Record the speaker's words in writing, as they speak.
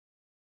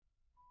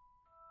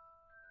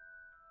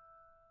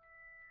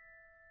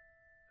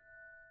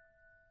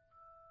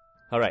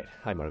All right.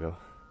 Hi, Margot.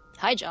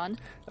 Hi, John.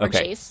 Or Okay.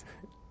 Chase.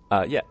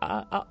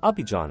 I'll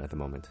be John at the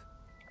moment.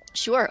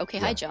 Sure. Okay.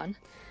 Yeah. Hi, John.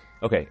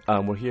 Okay,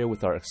 we're here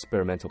with our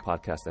experimental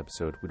podcast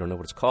episode. We don't know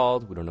what it's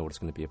called. We don't know what it's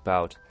going to be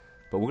about.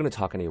 But we're going to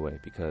talk anyway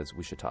because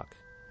we should talk.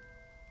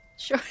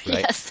 Sure.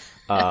 Right? Yes.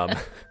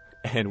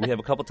 And we have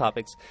a couple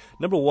topics.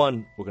 Number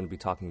one, we're going to be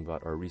talking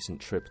about our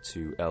recent trip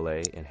to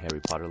L.A. and Harry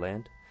Potter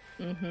Land.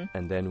 Mm-hmm.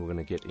 And then we're going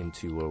to get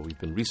into where we've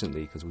been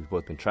recently because we've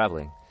both been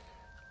traveling.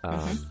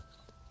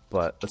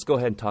 But let's go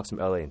ahead and talk some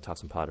L.A. and talk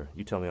some Potter.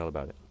 You tell me all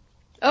about it.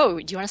 Oh,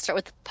 do you want to start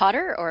with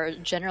Potter or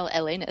general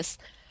LA-ness?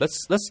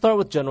 Let's start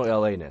with general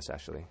L.A.-ness,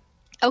 actually.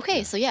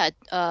 Okay, so yeah,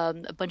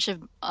 a bunch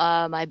of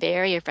my Bay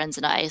Area friends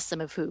and I,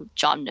 some of who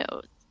John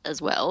knows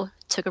as well,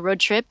 took a road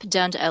trip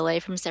down to LA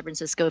from San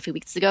Francisco a few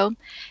weeks ago.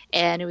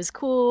 And it was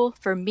cool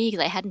for me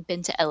because I hadn't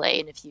been to LA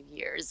in a few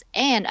years.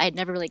 And I'd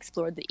never really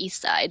explored the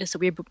East Side. So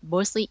we were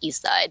mostly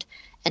East Side.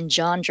 And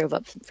John drove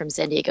up from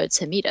San Diego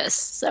to meet us.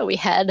 So we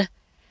had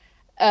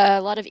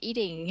a lot of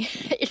eating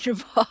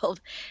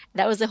involved.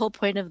 That was the whole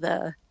point of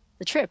the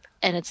trip.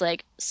 And it's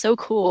like so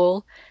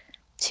cool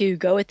to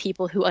go with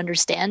people who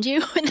understand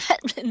you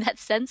in that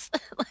sense.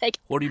 Like,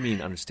 What do you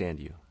mean, understand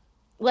you?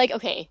 like,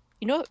 okay,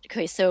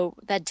 so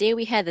that day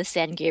we had the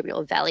San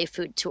Gabriel Valley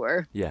food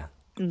tour. Yeah,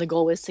 And the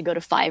goal was to go to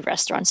 5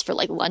 restaurants for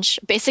like lunch,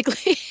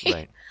 basically.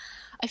 right.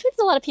 I think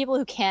there's a lot of people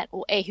who can't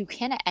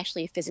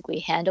actually physically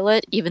handle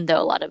it, even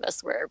though a lot of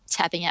us were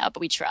tapping out,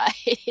 but we tried.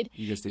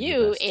 You guys did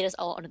your best. ate us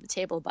all under the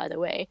table, by the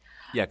way.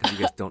 Yeah, because you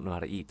guys don't know how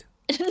to eat.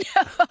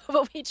 No,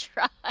 but we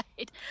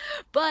tried.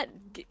 But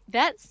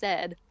that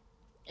said,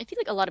 I feel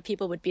like a lot of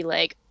people would be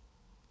like,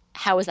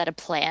 how is that a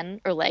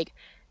plan? Or like,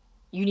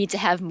 you need to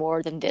have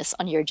more than this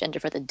on your agenda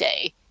for the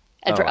day.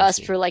 And for I us,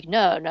 see. we're like,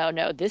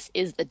 no, this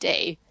is the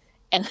day.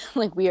 And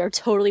like, we are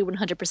totally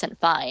 100%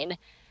 fine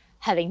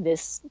having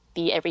this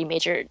be every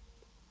major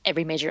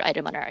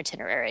item on our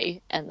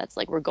itinerary. And that's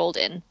like, we're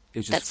golden.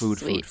 It's just That's food,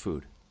 sweet.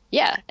 food.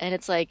 Yeah. And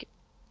it's like,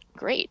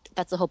 great.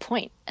 That's the whole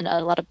point. And a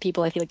lot of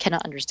people, I feel like,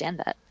 cannot understand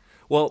that.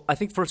 Well, I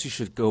think first you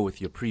should go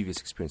with your previous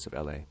experience of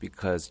LA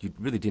because you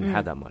really didn't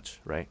have that much,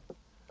 right?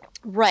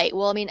 Right.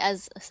 Well, I mean,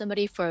 as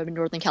somebody from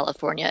Northern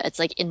California, it's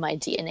like in my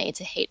DNA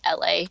to hate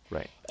LA.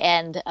 Right.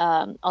 And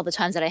all the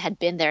times that I had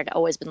been there, I'd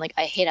always been like,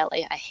 I hate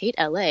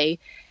LA.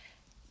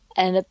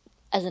 And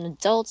as an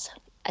adult,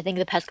 I think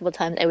the past couple of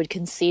times I would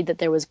concede that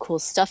there was cool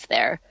stuff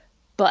there,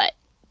 but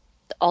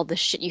all the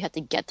shit you have to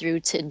get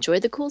through to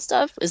enjoy the cool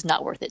stuff is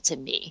not worth it to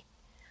me.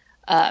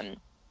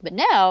 But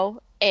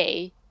now,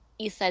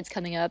 East Side's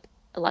coming up.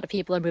 A lot of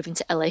people are moving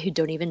to LA who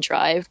don't even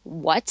drive.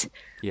 What?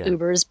 Yeah.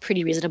 Uber's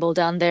pretty reasonable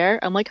down there.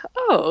 I'm like,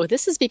 oh,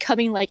 this is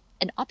becoming like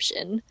an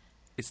option.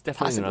 It's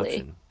definitely an Possibly.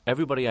 option.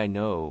 Everybody I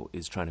know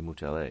is trying to move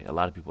to LA. A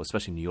lot of people,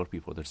 especially New York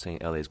people, they're saying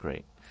LA is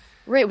great.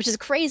 Right, which is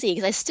crazy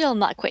because I still am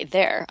not quite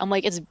there. I'm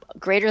like, it's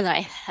greater than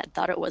I had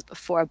thought it was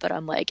before, but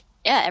I'm like,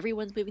 yeah,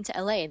 everyone's moving to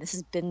LA, and this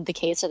has been the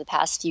case for the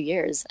past few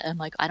years. And I'm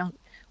like,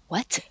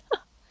 what?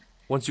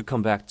 Once you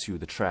come back to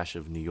the trash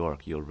of New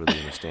York, you'll really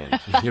understand.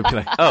 You'll be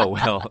like, oh,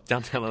 well,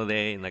 downtown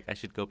LA, and like I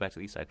should go back to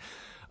the East Side.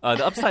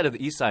 The upside of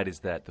the East Side is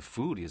that the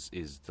food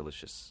is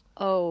delicious.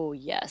 Oh,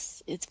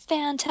 yes, it's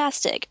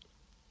fantastic.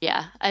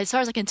 Yeah, as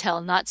far as I can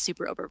tell, not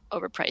super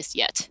overpriced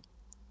yet.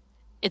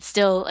 It's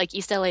still like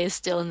East LA is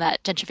still in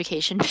that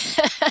gentrification.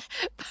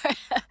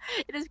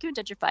 It is getting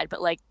gentrified,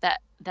 but like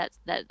that at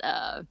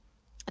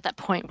that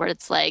point where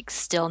it's like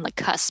still on the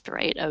cusp,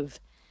 right, of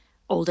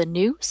old and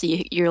new. So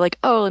you're like,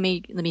 oh, let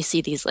me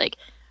see these like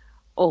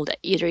old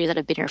eateries that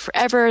have been here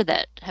forever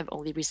that have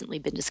only recently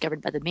been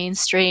discovered by the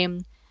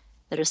mainstream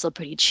that are still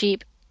pretty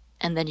cheap,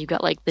 and then you've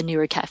got like the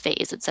newer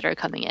cafes that are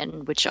coming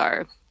in, which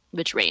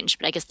range,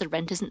 but I guess the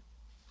rent isn't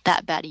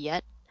that bad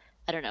yet.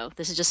 I don't know.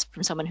 This is just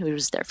from someone who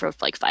was there for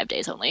like 5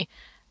 days only.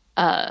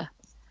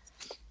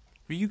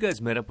 You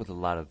guys met up with a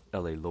lot of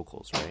LA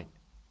locals, right?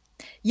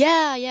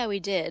 Yeah, we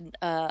did.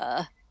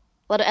 A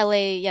lot of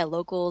LA,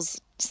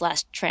 locals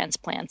 /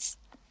 transplants,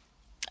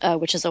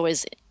 which is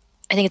always,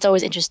 I think it's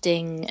always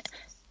interesting.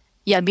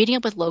 Yeah, meeting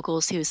up with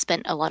locals who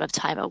spent a lot of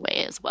time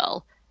away as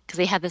well, because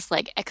they have this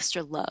like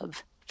extra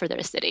love for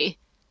their city.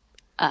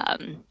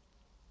 And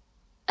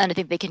I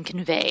think they can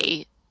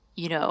convey,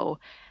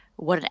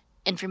 what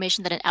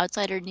information that an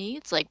outsider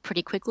needs like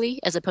pretty quickly,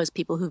 as opposed to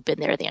people who've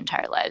been there the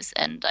entire lives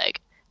and like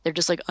they're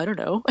just like, I don't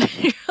know.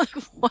 You're like,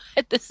 what?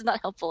 This is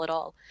not helpful at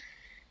all.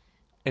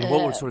 And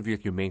what would sort of be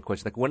like your main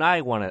question? Like when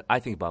I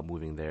think about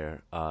moving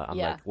there, I'm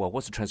Yeah. like, well,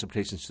 what's the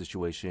transportation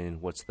situation?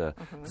 What's the,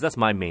 because that's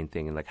my main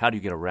thing. And like, how do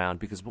you get around?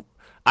 Because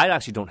I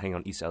actually don't hang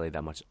on East LA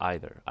that much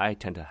either. I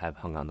tend to have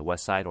hung on the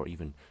West Side or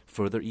even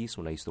further east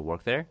when I used to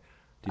work there.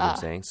 Do you know what I'm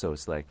saying? So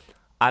it's like,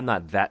 I'm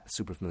not that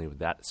super familiar with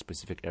that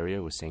specific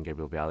area with San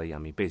Gabriel Valley. I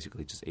mean,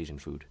 basically just Asian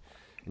food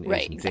and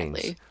Right, Asian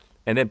exactly. things.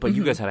 And then, but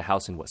you guys had a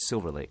house in what,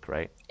 Silver Lake,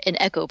 right?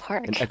 In Echo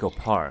Park. In Echo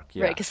Park,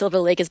 yeah. Right, because Silver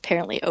Lake is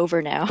apparently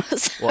over now.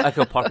 So- Well,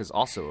 Echo Park is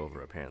also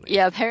over apparently.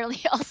 yeah, apparently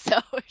also.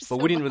 But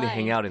we didn't really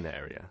hang out in that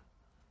area.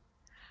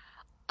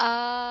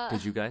 Uh,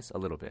 Did you guys? A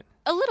little bit.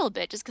 a little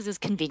bit, just because it's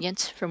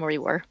convenient from where we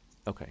were.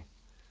 Okay.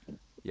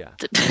 Yeah.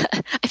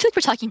 I feel like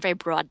we're talking very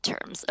broad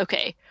terms.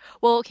 Okay.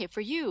 Well, okay,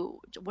 for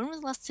you, when was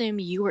the last time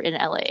you were in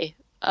LA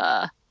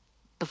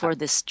before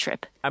this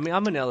trip? I mean,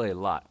 I'm in LA a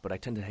lot, but I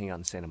tend to hang out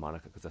in Santa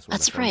Monica because that's where my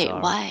That's friends right.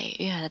 are. Why?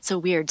 Yeah, that's so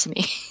weird to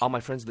me. All my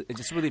friends, it's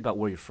just really about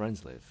where your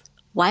friends live.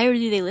 Why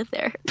do they live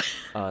there?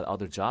 All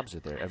their jobs are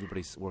there.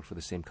 Everybody's worked for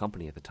the same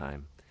company at the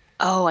time.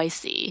 Oh, I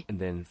see. And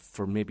then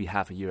for maybe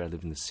half a year, I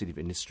lived in the city of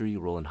industry,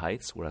 Rolling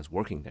Heights, where I was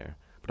working there.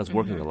 But I was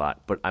working a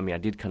lot. But I mean, I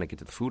did kind of get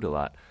to the food a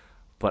lot.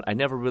 But I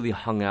never really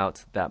hung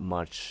out that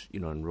much,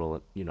 in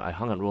Rolling. I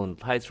hung out in Rolling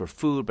Heights for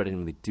food, but I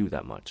didn't really do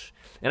that much.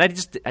 And I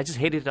just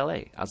hated LA.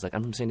 I was like,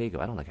 I'm from San Diego.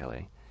 I don't like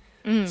LA.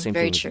 Same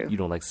Very thing. true. You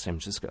don't like San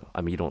Francisco.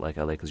 I mean, you don't like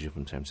LA because you're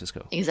from San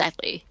Francisco.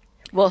 Exactly.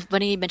 Well,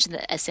 funny you mentioned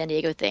the San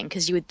Diego thing,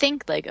 because you would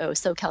think like, oh,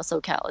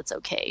 SoCal, it's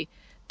okay.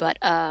 But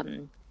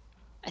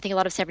I think a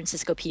lot of San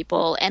Francisco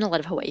people and a lot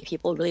of Hawaii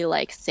people really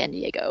like San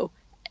Diego,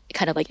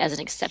 kind of like as an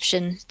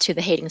exception to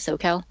the hating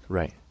SoCal.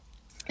 Right.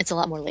 It's a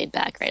lot more laid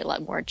back, right? A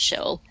lot more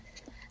chill.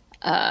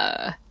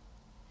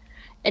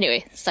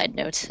 Anyway, side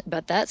note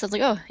about that. Sounds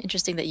like, oh,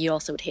 interesting that you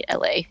also would hate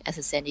LA as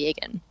a San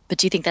Diegan. But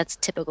do you think that's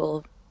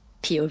typical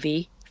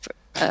POV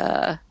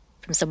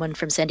from someone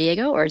from San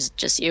Diego, or is it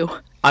just you?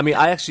 I mean,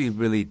 I actually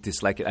really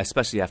dislike it,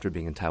 especially after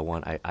being in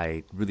Taiwan.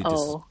 I really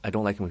Oh. I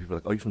don't like it when people are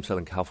like, oh, you're from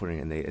Southern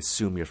California, and they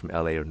assume you're from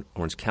LA or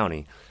Orange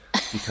County,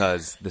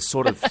 because the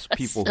sort of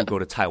people who go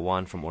to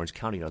Taiwan from Orange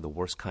County are the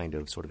worst kind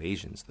of sort of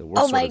Asians, the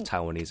worst Oh sort my- of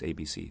Taiwanese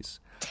ABCs.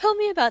 Tell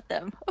me about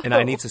them. And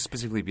I need to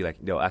specifically be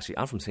like, no, actually,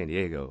 I'm from San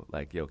Diego.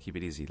 Like, yo, keep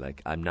it easy.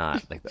 Like, I'm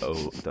not like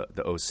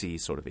the OC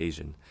sort of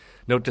Asian.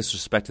 No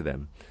disrespect to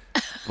them,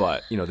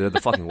 but they're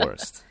the fucking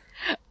worst.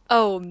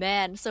 Oh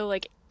man, so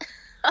like,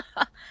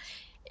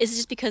 is it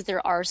just because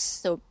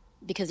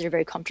because they're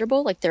very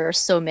comfortable? Like there are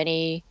so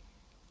many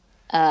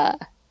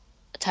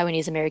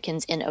Taiwanese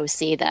Americans in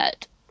OC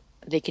that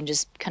they can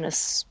just kind of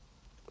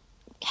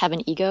have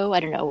an ego. I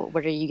don't know.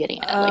 What are you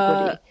getting at? Like,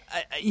 what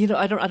do you...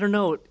 I don't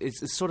know.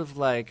 It's sort of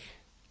like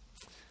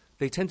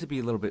they tend to be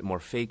a little bit more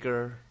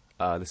faker.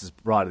 This is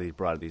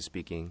broadly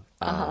speaking.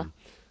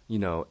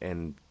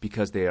 And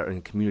because they are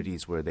in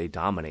communities where they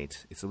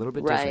dominate, it's a little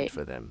bit different Right.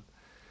 for them.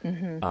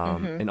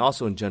 And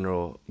also in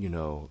general,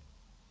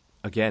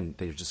 again,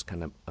 they're just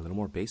kind of a little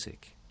more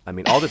basic. I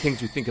mean, all the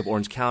things you think of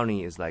Orange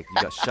County is like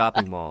you got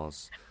shopping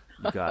malls,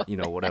 you got,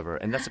 whatever,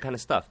 and that's the kind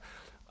of stuff.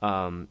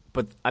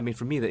 But I mean,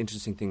 for me, the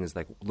interesting thing is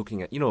like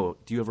looking at, do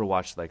you ever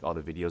watch like all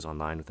the videos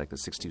online with like the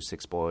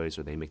 626 boys,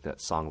 or they make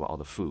that song about all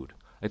the food?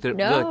 Like they're like,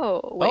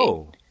 No, wait.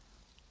 oh,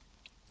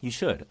 you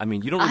should. I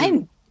mean, you don't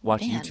really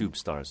watch man. YouTube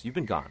stars. You've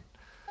been gone.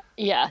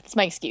 Yeah, it's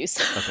my excuse.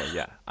 Okay,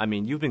 yeah. I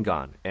mean, you've been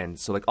gone. And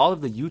so, like, all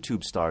of the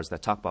YouTube stars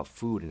that talk about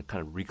food and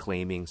kind of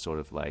reclaiming sort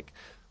of, like,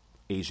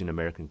 Asian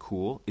American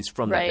cool is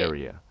from Right. that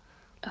area.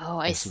 Oh,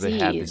 I And so see. they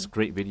have this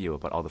great video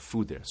about all the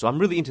food there. So I'm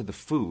really into the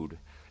food,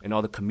 and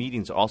all the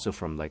comedians are also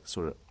from, like,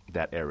 sort of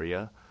that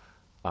area.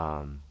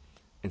 And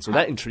so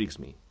that intrigues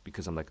me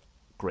because I'm like,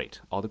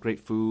 great. All the great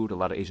food, a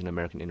lot of Asian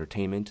American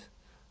entertainment.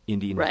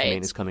 Indie Right.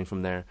 entertainment is coming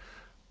from there.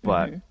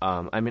 But,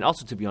 I mean,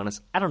 also, to be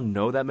honest, I don't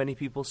know that many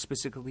people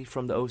specifically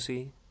from the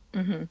OC.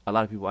 A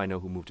lot of people I know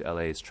who moved to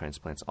LA as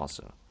transplants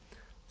also.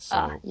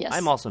 So yes.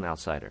 I'm also an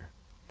outsider.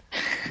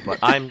 But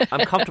I'm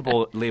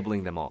comfortable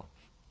labeling them all.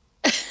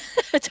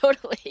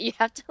 Totally. You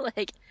have to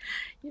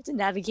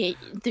navigate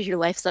through your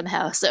life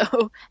somehow.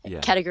 So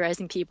Yeah.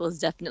 categorizing people is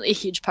definitely a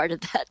huge part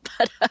of that.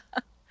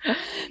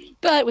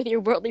 But with your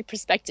worldly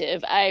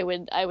perspective, I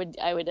would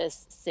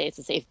say it's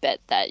a safe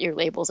bet that your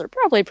labels are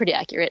probably pretty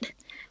accurate,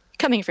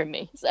 coming from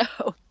me. So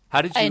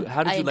How did you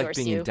I like endorse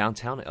being you. in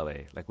downtown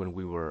LA? Like when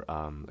we were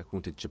like we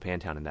went to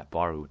Japantown in that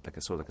bar, like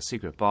a sort of like a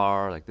secret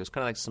bar. Like there's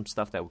kind of like some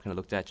stuff that we kind of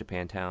looked at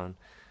Japantown.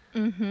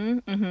 Have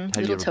you Little ever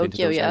been to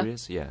Tokyo, those yeah.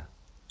 areas? Yeah.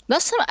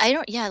 Last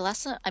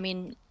time, I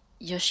mean,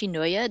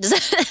 Yoshinoya. Does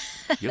that...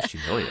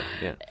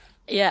 Yoshinoya.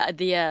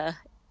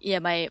 Yeah.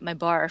 My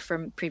bar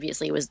from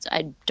previously was,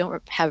 I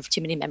don't have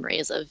too many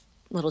memories of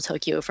Little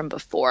Tokyo from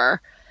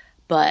before,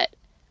 but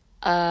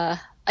I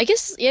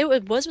guess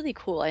it was really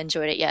cool. I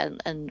enjoyed it. Yeah,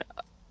 and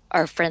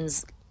our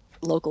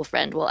local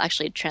friend, well,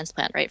 actually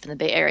transplant right from the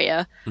Bay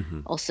Area,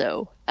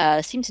 also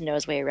seemed to know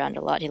his way around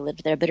a lot. He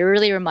lived there, but it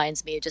really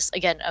reminds me just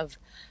again of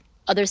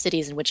other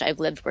cities in which I've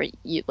lived where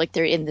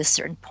they're in this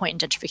certain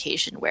point in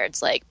gentrification where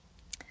it's like,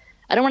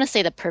 I don't want to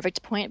say the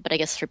perfect point, but I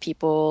guess for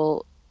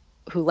people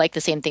who like the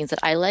same things that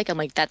I like, I'm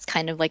like, that's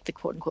kind of like the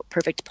quote unquote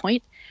perfect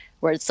point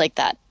where it's like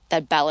that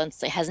balance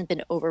that hasn't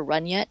been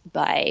overrun yet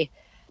by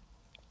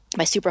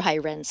super high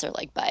rents or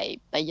like by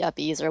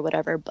yuppies or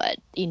whatever, but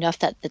enough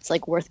that it's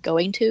like worth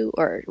going to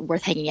or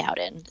worth hanging out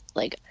in.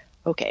 Like,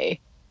 okay.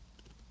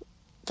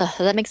 Does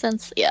that make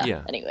sense? Yeah.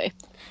 Yeah. Anyway.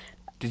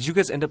 Did you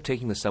guys end up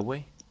taking the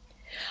subway?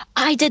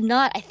 I did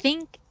not. I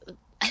think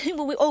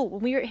when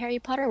we were at Harry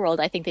Potter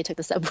World, I think they took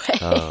the subway.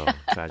 Oh,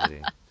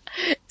 tragedy.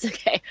 It's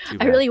okay. Too I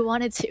bad. really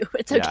wanted to.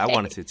 It's okay. Yeah, I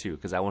wanted to too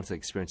because I wanted to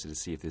experience it to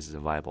see if this is a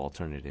viable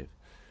alternative.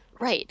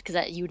 Right,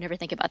 because you would never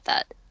think about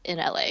that in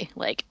LA.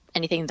 Like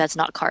anything that's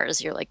not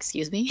cars, you're like,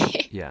 excuse me,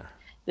 Yeah.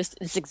 this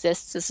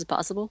exists. This is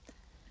possible.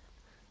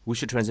 We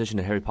should transition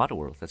to Harry Potter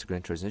world. That's a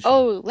great transition.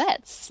 Oh,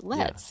 let's.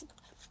 Yeah.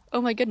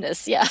 Oh my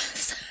goodness, yeah.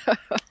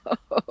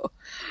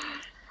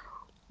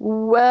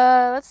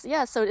 Well,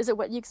 so is it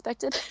what you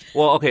expected?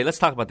 Well, okay, let's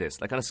talk about this.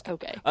 Like,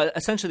 Okay.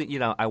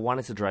 Essentially, I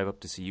wanted to drive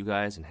up to see you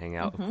guys and hang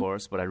out, of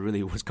course, but I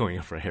really was going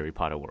up for Harry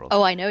Potter world.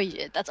 Oh, I know you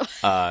did.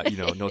 That's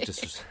No,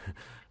 just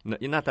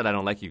not that I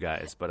don't like you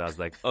guys, but I was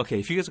like, okay,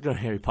 if you guys are going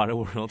to Harry Potter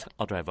world,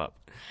 I'll drive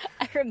up.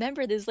 I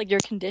remember this is like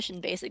your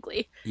condition,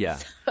 basically. Yeah.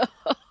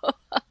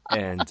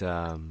 And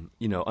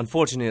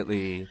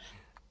unfortunately,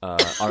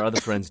 our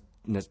other friends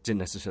didn't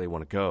necessarily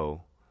want to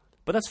go.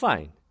 But that's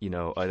fine.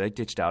 They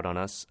ditched out on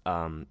us.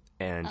 On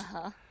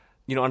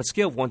a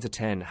scale of 1 to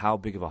 10, how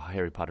big of a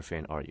Harry Potter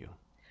fan are you?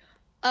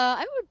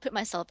 I would put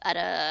myself at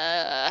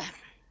a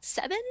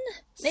 7,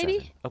 maybe.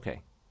 7.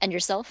 Okay. And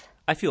yourself?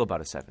 I feel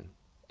about a 7.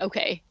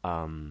 Okay.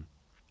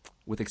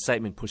 With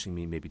excitement pushing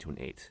me maybe to an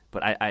 8.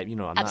 But I'm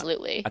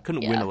Absolutely. I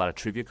couldn't win a lot of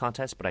trivia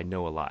contests, but I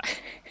know a lot.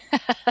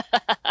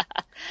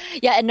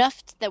 Yeah,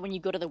 enough that when you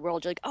go to the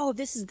world, you're like, oh,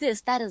 this is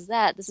this, that is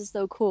that. This is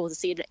so cool to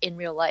see it in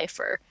real life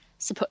or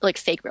like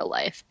fake real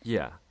life.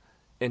 Yeah.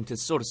 And to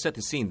sort of set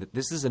the scene, that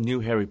this is a new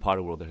Harry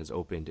Potter world that has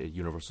opened at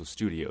Universal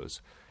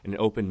Studios. And it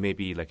opened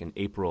maybe like in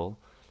April.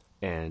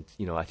 And,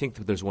 I think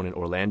there's one in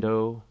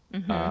Orlando.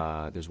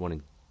 There's one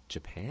in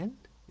Japan.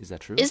 Is that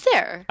true? Is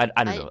there? I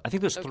don't know. I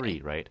think there's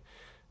 3, right?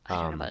 I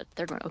don't know about a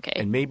third one. Okay.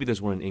 And maybe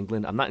there's one in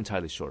England. I'm not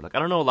entirely sure. Like, I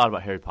don't know a lot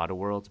about Harry Potter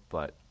world,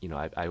 but,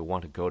 I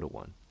want to go to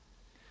one.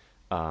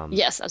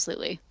 Yes,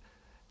 absolutely.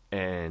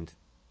 And,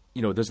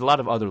 there's a lot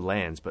of other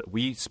lands, but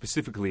we just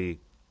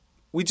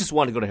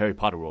wanted to go to Harry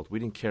Potter world. We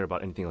didn't care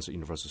about anything else at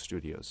Universal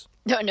Studios.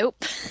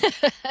 Nope.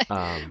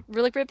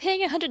 We're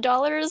paying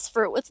 $100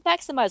 for what's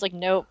maximized. Like,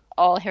 nope,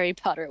 all Harry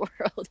Potter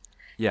world.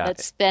 Yeah.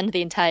 Let's spend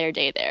the entire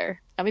day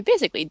there. And we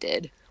basically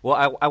did.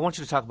 Well, I want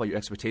you to talk about your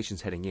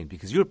expectations heading in,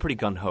 because you were pretty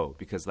gung-ho,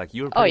 because like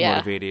you were pretty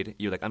motivated.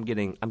 You're like, I'm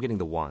getting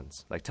the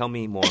wands. Like, tell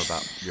me more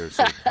about your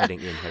sort of heading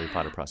in Harry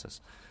Potter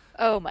process.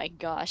 Oh my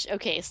gosh.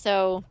 Okay,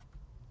 so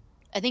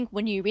I think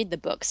when you read the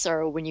books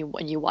or when you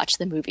watch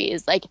the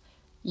movies, like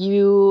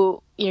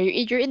you're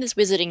in this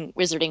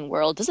wizarding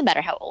world. Doesn't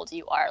matter how old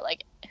you are.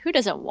 Like, who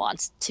doesn't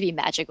want to be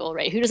magical,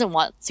 right? Who doesn't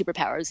want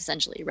superpowers,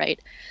 essentially, right?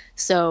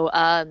 So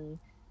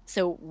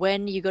so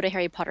when you go to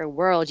Harry Potter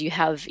world, you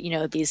have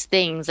these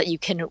things that you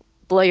can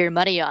blow your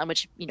money on,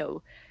 which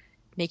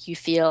make you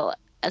feel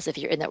as if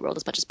you're in that world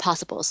as much as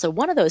possible. So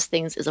one of those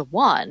things is a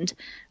wand,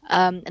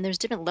 and there's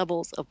different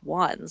levels of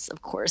wands,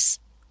 of course.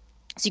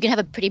 So you can have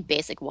a pretty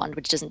basic wand,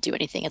 which doesn't do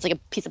anything. It's like a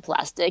piece of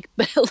plastic,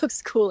 but it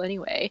looks cool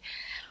anyway.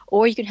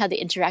 Or you can have the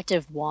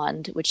interactive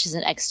wand, which is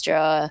an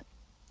extra,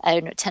 I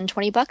don't know, $10,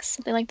 $20,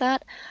 something like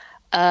that,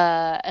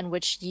 in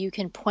which you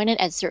can point it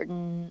at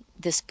certain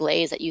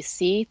displays that you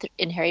see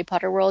in Harry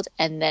Potter world,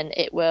 and then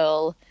it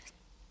will...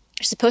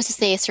 You're supposed to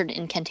say a certain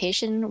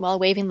incantation while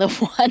waving the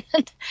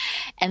wand,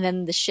 and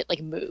then the shit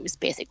like moves,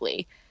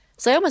 basically.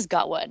 So I almost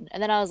got one,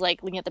 and then I was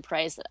like looking at the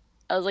price.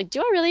 I was like,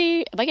 am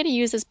I going to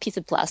use this piece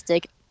of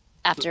plastic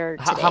after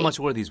today? How much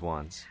were these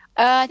wands?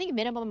 I think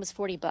minimum was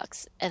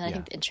 $40, and I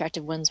think the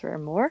interactive ones were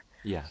more.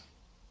 Yeah.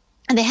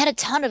 And they had a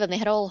ton of them. They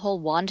had a whole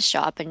wand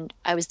shop, and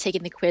I was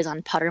taking the quiz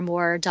on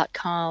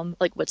Pottermore.com.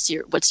 Like, what's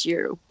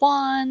your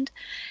wand?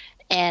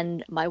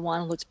 And my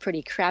wand looked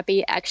pretty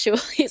crappy, actually.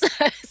 So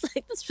I was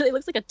like, this really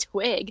looks like a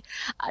twig.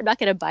 I'm not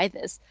going to buy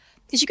this.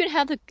 Because you can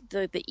have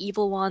the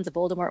evil wands, the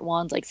Voldemort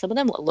wands. Like, some of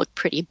them look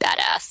pretty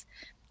badass.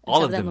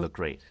 All of them look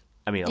great.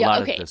 I mean, a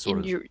lot of the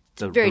sort of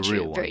the very real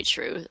true, ones. very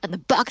true. And the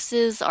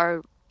boxes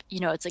are,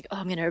 it's like, oh,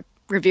 I'm going to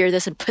revere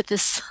this and put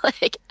this,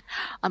 like,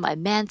 on my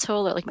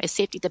mantle or, like, my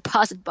safety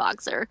deposit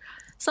box or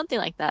something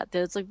like that.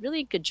 There's a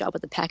really good job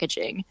with the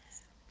packaging.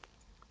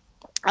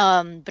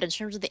 But in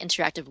terms of the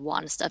interactive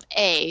wand stuff,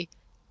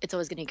 it's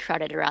always going to be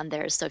crowded around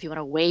there. So if you want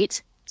to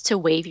wait to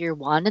wave your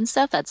wand and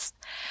stuff, that's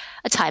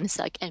a time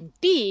suck. And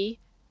B,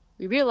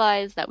 we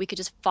realized that we could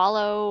just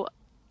follow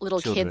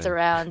little kids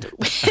around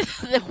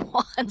with the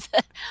wands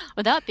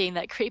without being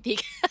that creepy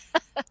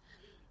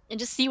and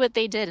just see what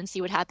they did and see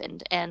what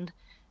happened. And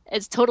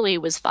it totally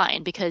was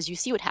fine because you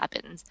see what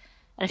happens.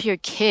 And if you're a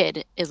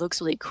kid, it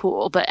looks really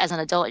cool. But as an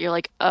adult, you're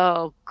like,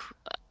 oh,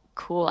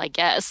 cool, I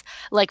guess.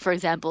 Like, for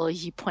example,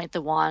 you point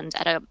the wand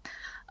at a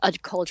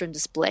cauldron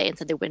display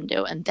inside the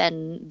window, and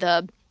then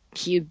the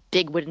huge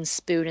big wooden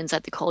spoon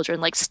inside the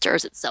cauldron like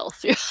stirs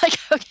itself. You're like,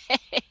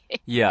 okay.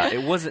 Yeah,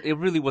 it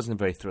really wasn't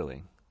very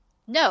thrilling.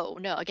 No.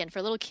 Again, for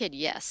a little kid,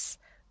 yes.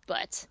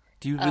 But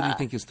do you really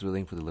think it's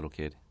thrilling for the little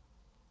kid?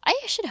 I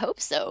should hope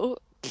so.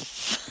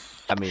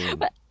 I mean,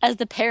 but as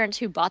the parent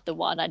who bought the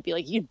wand, I'd be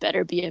like, you'd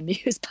better be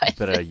amused by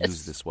better this.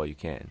 Use this while you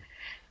can.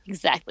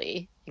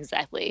 Exactly.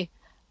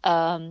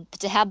 But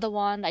to have the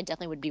wand, I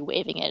definitely would be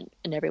waving it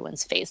in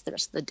everyone's face the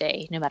rest of the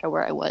day, no matter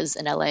where I was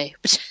in LA.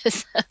 Which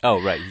is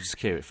oh, right. You just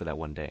carry it for that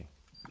one day.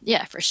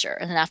 Yeah, for sure.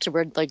 And then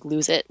afterward, like,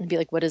 lose it and be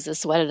like, what is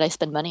this? Why did I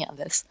spend money on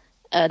this?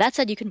 That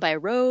said, you can buy a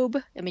robe.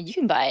 I mean, you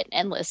can buy it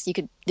endless.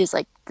 There's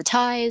like the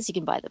ties. You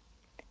can buy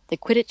the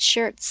Quidditch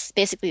shirts,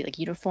 basically like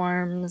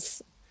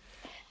uniforms,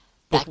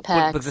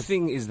 backpacks. But the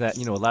thing is that,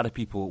 a lot of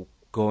people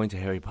going to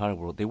Harry Potter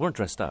World, they weren't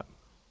dressed up.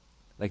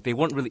 Like they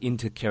weren't really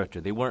into character.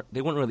 They weren't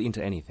really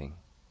into anything,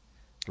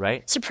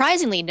 right?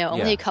 Surprisingly, no,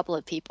 only Yeah. a couple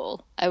of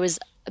people. I was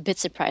a bit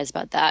surprised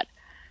about that.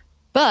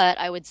 But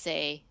I would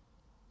say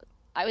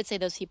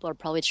those people are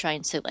probably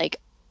trying to like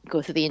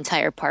go through the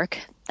entire park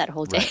that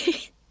whole day.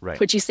 Right. Right.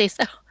 Would you say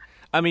so?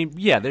 I mean,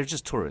 yeah, they're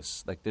just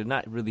tourists. Like they're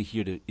not really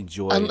here to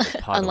enjoy the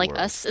Potter Unlike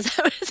world. us, is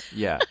that what it is?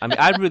 Yeah, I mean,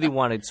 I really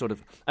wanted sort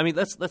of. I mean,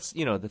 let's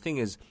the thing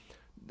is,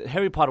 the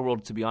Harry Potter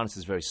world, to be honest,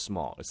 is very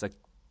small. It's like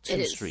It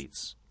 2 is.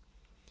 streets.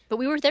 But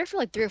we were there for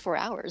like 3 or 4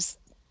 hours.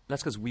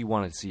 That's because we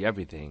wanted to see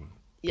everything.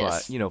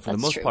 Yes, But for the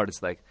that's most true. part,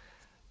 it's like,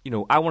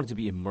 I wanted to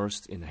be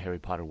immersed in the Harry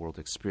Potter world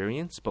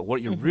experience. But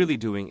what you're Mm-hmm. really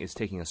doing is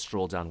taking a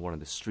stroll down one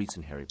of the streets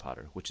in Harry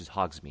Potter, which is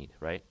Hogsmeade,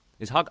 right?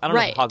 I don't know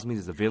Right. if Hogsmeade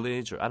is the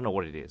village or I don't know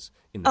what it is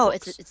in the Oh,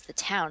 books. it's the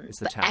town. It's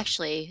the but town.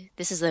 actually,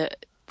 this is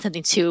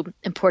something too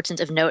important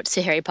of note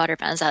to Harry Potter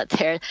fans out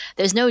there.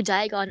 There's no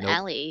Diagon Nope.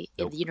 Alley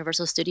in Nope. the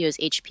Universal Studios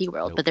HP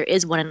world, Nope. but there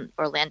is one in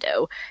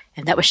Orlando,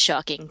 and that was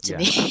shocking to Yeah.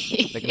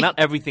 me. Like not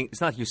everything. It's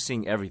not you're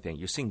seeing everything.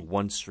 You're seeing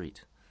one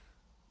street.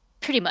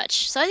 Pretty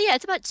much. So yeah,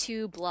 it's about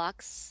 2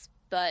 blocks,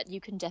 but you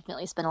can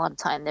definitely spend a lot of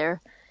time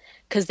there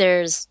because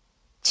there's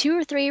 2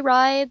 or 3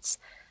 rides,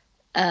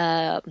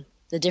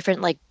 the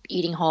different like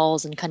eating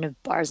halls and kind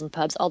of bars and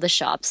pubs, all the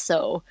shops.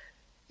 So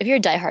if you're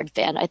a diehard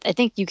fan, I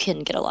think you can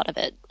get a lot of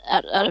it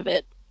out of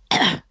it.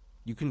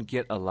 You can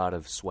get a lot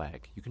of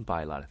swag. You can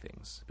buy a lot of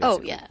things. Oh,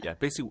 Basically. yeah. Yeah,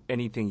 basically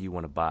anything you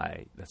want to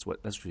buy, that's what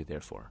you're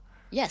there for.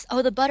 Yes.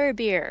 Oh, the butter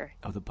beer.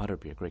 Oh, the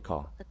butterbeer, great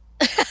call.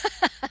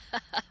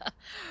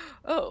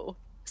 Oh,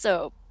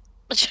 so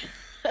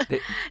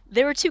They-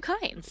 there were 2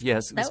 kinds.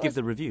 Yes, That let's give was-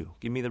 the review.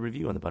 Give me the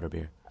review on the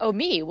butterbeer. Oh,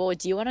 me. Well,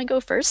 do you want to go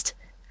first?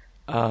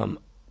 I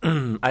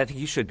think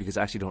you should because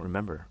I actually don't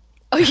remember.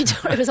 Oh, you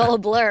don't. It was all a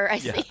blur. I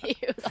Yeah. see.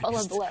 It was all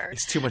a blur.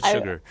 It's too much I-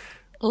 sugar.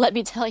 Let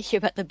me tell you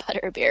about the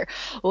butterbeer.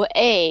 Well,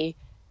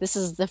 this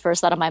is the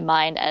first thought on my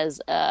mind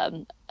as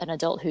an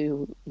adult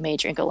who may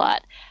drink a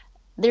lot.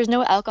 There's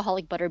no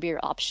alcoholic butterbeer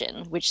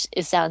option, which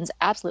sounds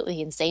absolutely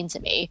insane to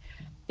me.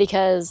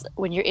 Because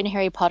when you're in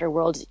Harry Potter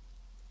world,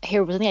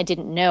 here was something I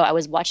didn't know. I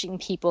was watching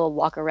people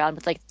walk around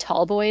with like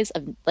tall boys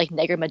of like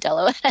Negro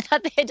Modelo, and I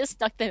thought they had just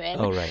snuck them in.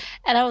 Oh, right.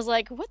 And I was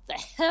like, what the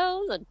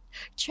hell? The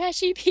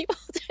trashy people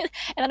doing?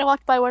 And then I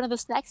walked by one of the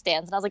snack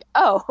stands, and I was like,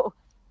 oh,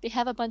 they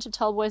have a bunch of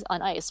tall boys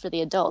on ice for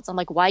the adults. I'm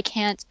like, why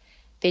can't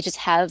they just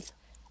have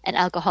an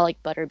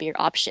alcoholic butterbeer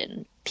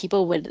option?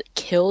 People would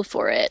kill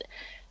for it.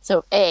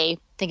 So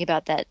think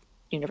about that,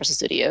 Universal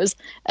Studios,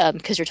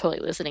 because you're totally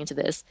listening to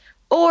this.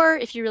 Or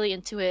if you're really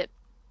into it,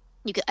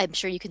 I'm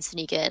sure you can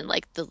sneak in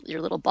like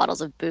your little bottles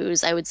of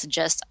booze. I would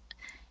suggest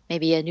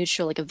maybe a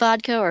neutral, like a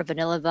vodka or a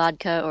vanilla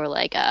vodka, or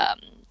like kind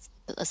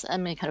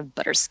of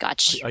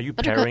butterscotch. Are you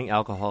pairing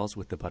alcohols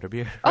with the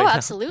butterbeer? Oh, right now?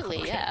 absolutely,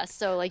 Okay. yeah.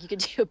 So like you could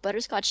do a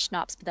butterscotch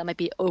schnapps, but that might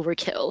be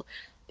overkill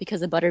because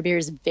the butterbeer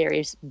is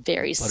very,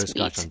 very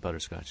Butterscotch sweet. on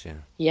butterscotch, yeah.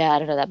 Yeah, I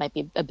don't know. That might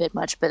be a bit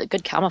much, but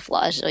good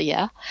camouflage. So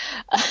yeah,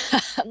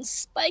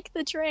 spike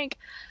the drink.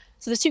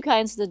 So there's 2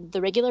 kinds.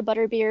 The regular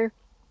butterbeer,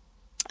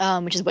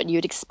 which is what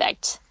you'd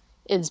expect,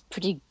 is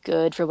pretty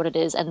good for what it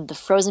is, and the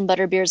frozen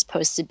butterbeer is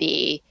supposed to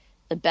be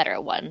the better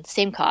one.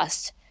 Same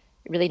cost,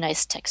 really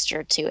nice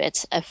texture to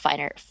it, a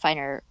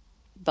finer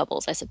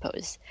bubbles, I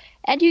suppose.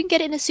 And you can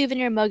get it in a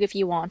souvenir mug if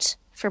you want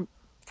for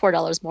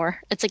 $4 more.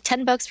 It's like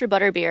 $10 for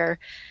butterbeer,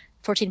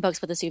 $14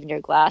 for the souvenir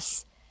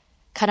glass.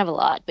 Kind of a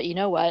lot, but you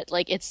know what?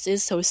 Like it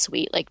is so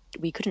sweet. Like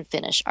we couldn't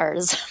finish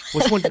ours.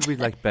 Which one did we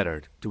like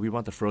better? Do we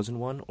want the frozen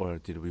one or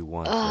did we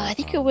want I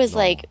think it was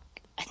normal? like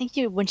I think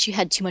once you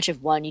had too much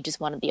of one, you just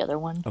wanted the other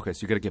one. Okay,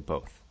 so you got to get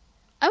both.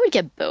 I would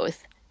get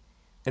both.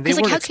 And they 'Cause,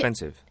 like, weren't how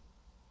expensive.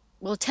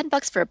 Well,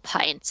 $10 for a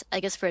pint,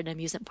 I guess, for an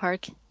amusement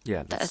park.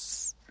 Yeah,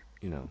 That's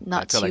I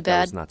not felt too like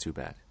that was bad. not too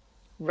bad.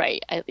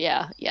 Right.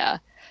 Yeah.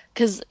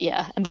 Because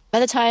and by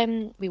the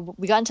time we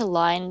got into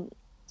line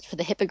for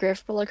the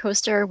Hippogriff roller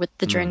coaster with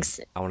the drinks,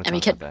 I want to and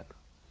we talk about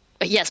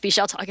that. Yes, we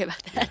shall talk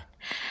about that.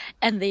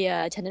 And the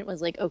attendant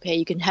was like, "Okay,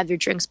 you can have your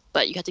drinks,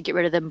 but you have to get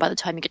rid of them by the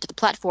time you get to the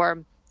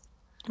platform."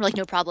 We're like,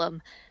 "No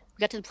problem." We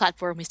got to the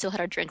platform. We still had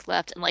our drinks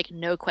left, and like,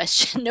 no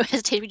question, no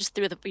hesitation, we just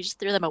threw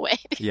them away.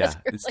 because Yeah,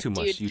 we were it's like, too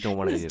much. "Dude, You don't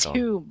want to this eat is it all.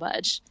 too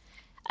much."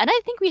 And I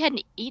think we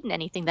hadn't eaten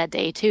anything that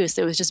day too,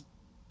 so it was just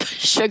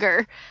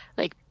sugar,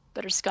 like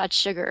butterscotch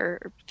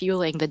sugar,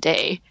 fueling the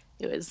day.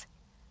 It was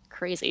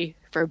crazy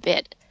for a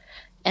bit,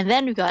 and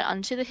then we got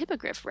onto the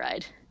Hippogriff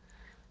ride.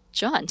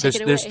 John, take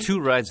it away. There's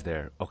 2 rides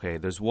there. Okay,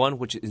 there's one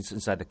which is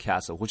inside the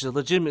castle, which is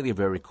legitimately a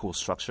very cool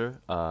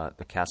structure,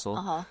 the castle,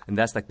 and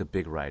that's like the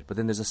big ride. But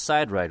then there's a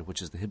side ride,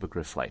 which is the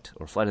Hippogriff Flight,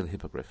 or Flight of the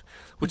Hippogriff,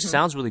 which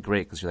sounds really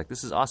great because you're like,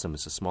 this is awesome.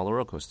 It's a smaller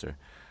roller coaster.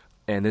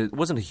 And it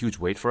wasn't a huge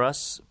wait for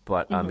us,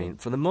 but I mean,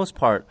 for the most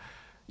part,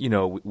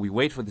 we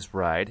wait for this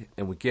ride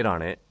and we get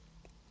on it,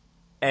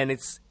 and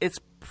it's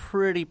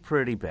pretty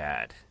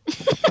bad.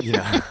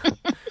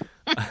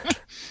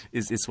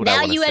 Is what I now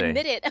want to you say.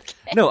 admit it. Okay.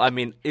 No, I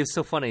mean, it was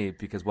so funny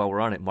because while we're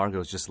on it, Margot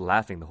was just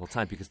laughing the whole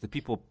time because the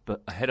people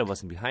ahead of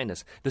us and behind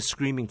us, they're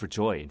screaming for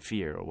joy and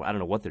fear, or I don't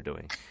know what they're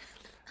doing.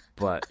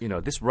 But,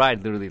 this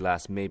ride literally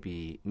lasts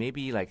maybe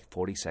like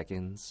 40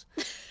 seconds.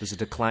 There's a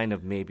decline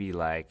of maybe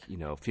like,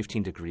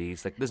 15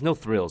 degrees. Like, there's no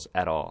thrills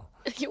at all.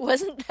 It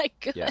wasn't that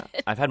good. Yeah.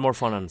 I've had more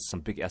fun on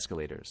some big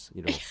escalators,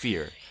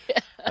 fear.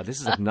 This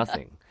is like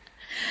nothing.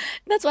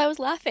 That's why I was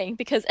laughing,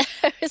 because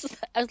I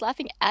was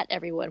laughing at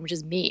everyone, which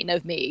is mean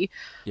of me.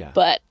 Yeah.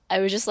 But I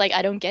was just like,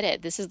 I don't get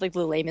it. This is like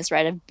the lamest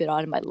ride I've been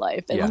on in my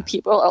life. And Yeah. when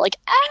people are like,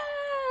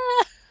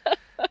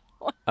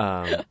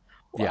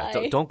 Yeah,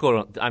 don't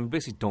go. I'm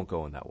basically don't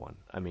go on that one.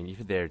 I mean, if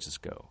you're there,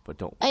 just go, but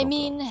don't. I don't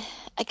mean, go.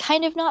 I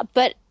kind of not,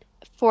 but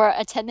for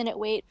a 10-minute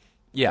wait,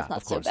 Yeah, it's not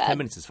of course. so bad. 10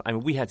 minutes is fine. I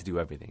mean, we had to do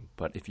everything,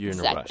 but if you're in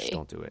a rush, Exactly.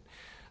 don't do it.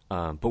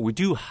 But we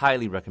do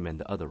highly recommend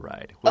the other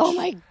ride. Which, Oh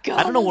my God,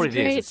 I don't know what that's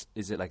it great. is.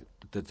 Is it like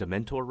the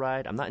Dementor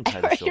ride? I'm not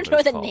entirely I sure don't what know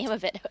it's the called. name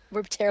of it.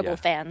 We're terrible Yeah.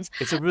 fans.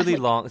 It's a really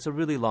long. It's a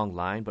really long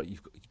line, but you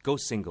go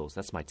singles.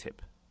 That's my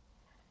tip.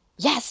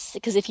 Yes,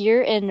 because if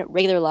you're in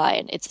regular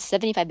line, it's a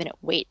 75-minute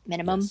wait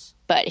minimum. Yes.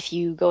 But if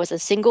you go as a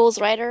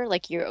singles rider,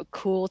 like you're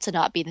cool to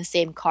not be in the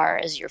same car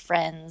as your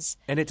friends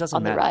And it doesn't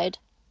on the matter. ride.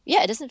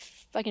 Yeah, it doesn't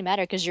fucking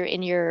matter because you're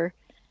in your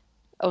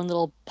own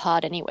little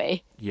pod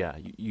anyway. Yeah,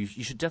 you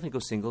should definitely go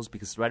singles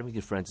because riding with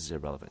your friends is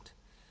irrelevant.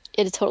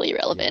 It is totally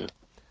irrelevant.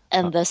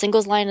 And the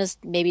singles line is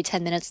maybe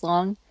 10 minutes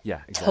long.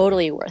 Yeah, exactly.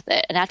 Totally worth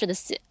it. And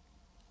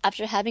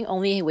after having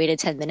only waited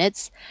 10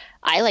 minutes,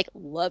 I like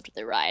loved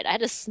the ride. I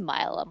had a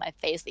smile on my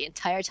face the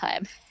entire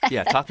time.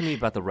 Yeah, talk to me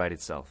about the ride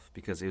itself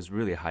because it was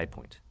really a high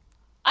point.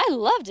 I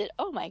loved it.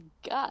 Oh my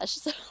gosh.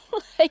 So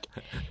like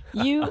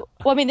well,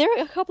 I mean, there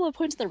were a couple of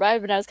points in the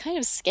ride when I was kind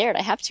of scared,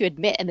 I have to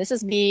admit. And this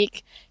is me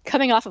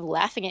coming off of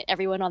laughing at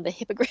everyone on the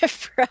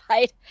hippogriff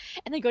ride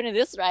and then going to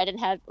this ride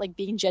and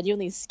being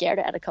genuinely scared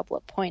at a couple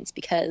of points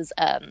because,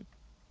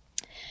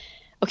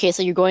 okay,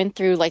 so you're going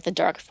through like the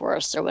dark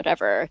forest or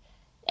whatever,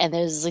 and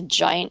there's like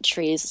giant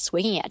trees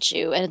swinging at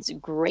you, and it's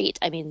great.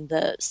 I mean,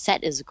 the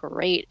set is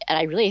great, and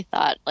I really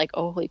thought like,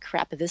 oh, holy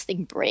crap, if this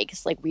thing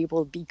breaks, like we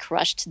will be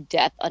crushed to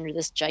death under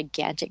this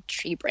gigantic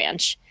tree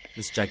branch.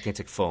 This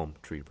gigantic foam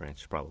tree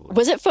branch, probably.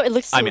 Was it? It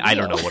looks so I mean, I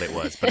don't real. know what it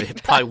was, but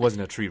it probably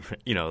wasn't a tree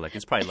branch. Like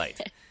it's probably light.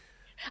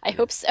 I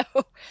hope so,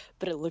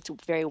 but it looked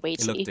very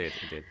weighty. It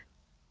did.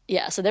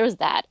 Yeah, so there was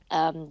that.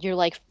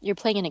 You're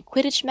playing in a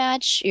Quidditch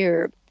match.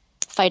 You're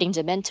fighting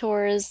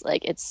Dementors.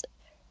 Like it's,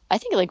 I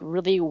think, like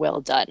really well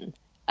done.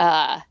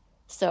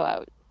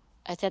 So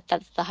I said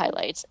that's the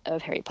highlight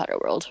of Harry Potter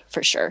World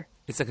for sure.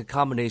 It's like a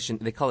combination.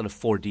 They call it a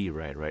 4D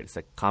ride, right? It's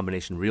like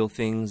combination real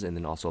things and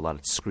then also a lot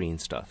of screen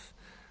stuff.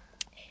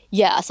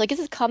 Yeah, so I guess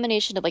it's a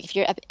combination of like if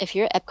you're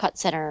at Epcot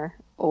Center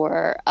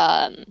or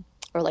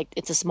like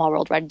it's a Small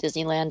World ride at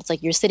Disneyland. It's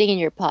like you're sitting in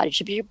your pod.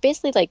 You're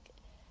basically like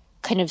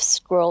kind of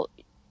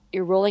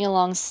you're rolling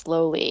along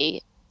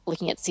slowly,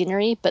 looking at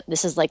scenery. But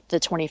this is like the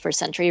 21st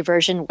century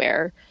version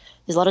where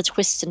there's a lot of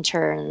twists and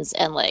turns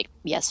and like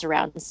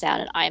surround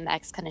sound and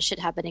IMAX kind of shit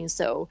happening.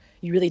 So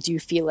you really do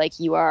feel like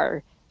you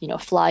are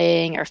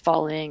flying or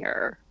falling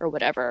or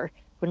whatever.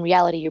 When in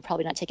reality you're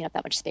probably not taking up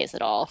that much space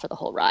at all for the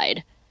whole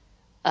ride.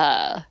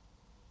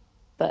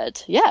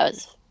 But yeah,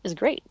 it was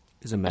great.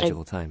 It was a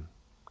magical time.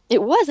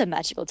 It was a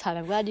magical time.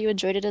 I'm glad you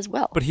enjoyed it as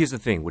well. But here's the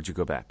thing. Would you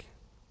go back?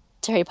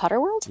 To Harry Potter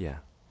World? Yeah.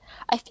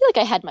 I feel like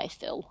I had my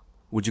fill.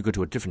 Would you go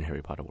to a different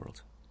Harry Potter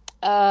world?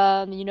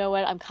 You know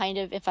what? I'm kind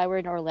of, if I were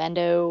in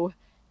Orlando,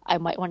 I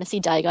might want to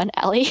see Diagon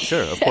Alley.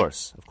 Sure, of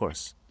course, of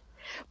course.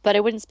 But I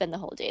wouldn't spend the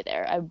whole day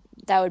there.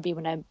 That would be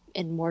when I'm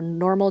in more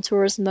normal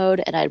tourist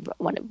mode, and I'd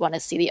want to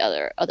see the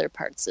other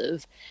parts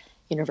of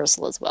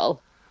Universal as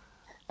well.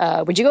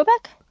 Would you go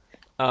back?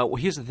 Well,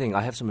 here's the thing.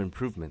 I have some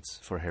improvements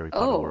for Harry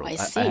Potter Oh, World. I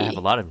see. I have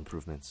a lot of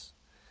improvements.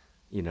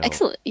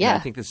 Excellent. And Yeah. I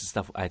think this is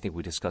stuff I think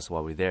we discussed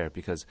while we were there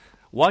because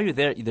while you're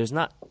there, there's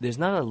not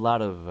a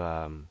lot of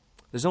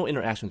there's no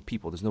interaction with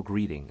people. There's no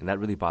greeting, and that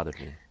really bothered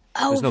me.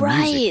 Oh, There's no right.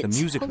 music. The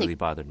music Holy- really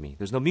bothered me.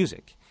 There's no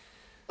music.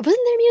 Wasn't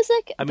there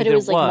music? I mean, but it there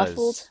was like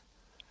muffled.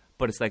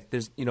 but it's like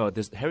there's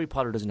Harry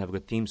Potter doesn't have a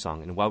good theme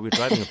song, and while we were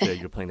driving up there,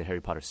 you're playing the Harry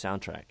Potter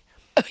soundtrack.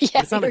 Oh yeah,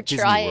 But it's not we were like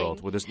Disney trying.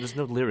 World where there's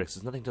no lyrics.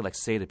 There's nothing to like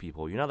say to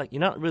people. You're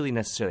not really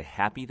necessarily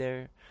happy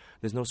there.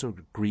 There's no sort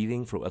of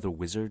greeting for other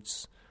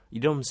wizards. You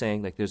know what I'm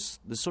saying? Like there's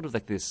sort of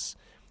like this.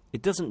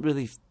 It doesn't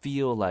really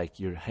feel like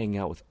you're hanging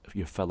out with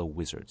your fellow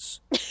wizards.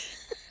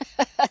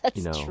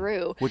 That's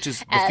true. Which is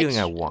the feeling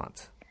I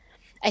want.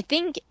 I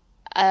think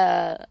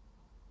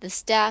the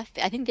staff,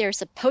 I think they're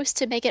supposed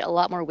to make it a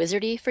lot more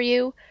wizardy for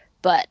you,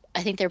 but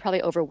I think they're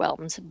probably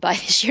overwhelmed by the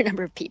sheer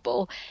number of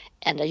people.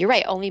 And you're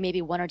right, only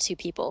maybe one or two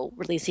people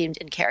really seemed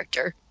in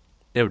character.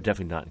 They were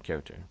definitely not in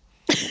character.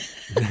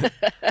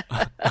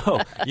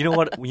 Oh, you know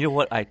what? You know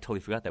what? I totally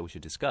forgot that we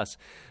should discuss.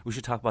 We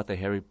should talk about the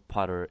Harry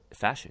Potter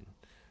fashion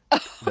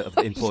of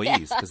the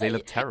employees because they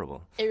look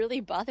terrible. It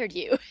really bothered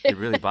you. It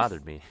really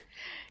bothered me.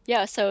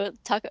 Yeah, so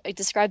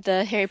describe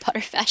the Harry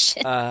Potter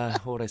fashion.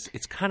 What would I say?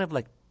 It's kind of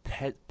like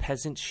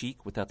peasant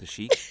chic without the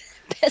chic.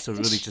 So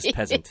really just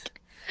peasant,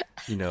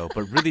 but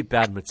really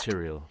bad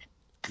material.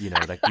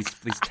 Like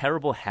these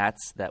terrible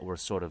hats that were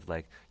sort of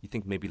like you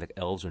think maybe like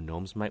elves or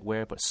gnomes might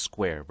wear, but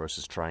square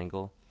versus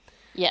triangle.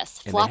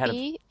 Yes, And they had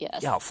floppy. Yes.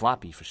 yeah,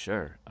 floppy for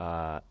sure.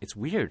 It's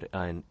weird,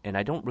 and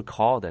I don't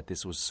recall that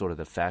this was sort of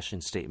the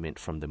fashion statement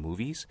from the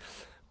movies.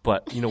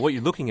 But what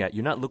you're looking at,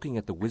 you're not looking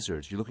at the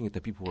wizards. You're looking at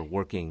the people who are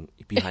working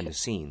behind the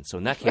scenes. So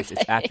in that case,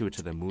 it's accurate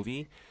to the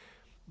movie.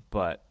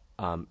 But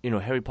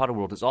Harry Potter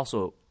world is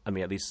also, I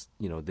mean, at least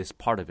this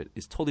part of it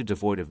is totally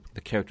devoid of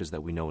the characters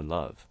that we know and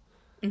love.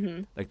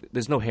 Mm-hmm. Like,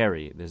 there's no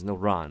Harry, there's no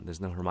Ron,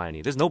 there's no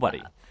Hermione, there's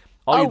nobody.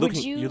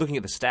 You're looking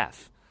at the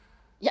staff.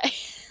 Yeah.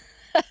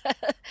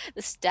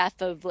 The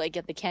staff of like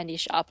at the candy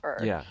shop or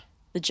Yeah.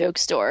 the joke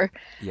store.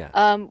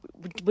 Yeah.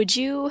 Would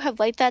you have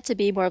liked that to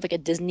be more of like a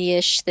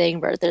Disney-ish thing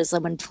where there's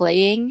someone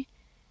playing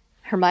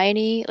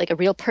Hermione, like a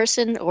real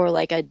person, or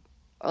like a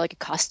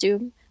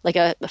costume, like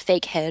a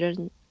fake head?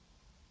 And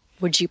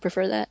would you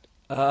prefer that?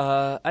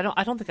 I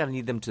don't think I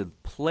need them to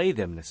play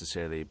them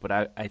necessarily, but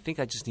I think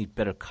I just need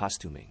better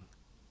costuming.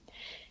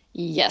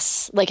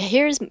 Yes. Like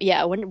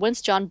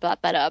once John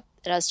brought that up,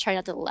 and I was trying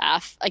not to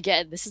laugh.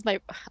 Again,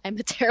 I'm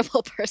a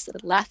terrible person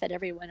and laugh at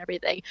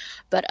everything.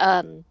 But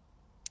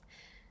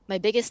my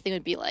biggest thing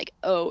would be like,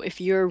 oh,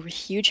 if you're a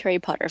huge Harry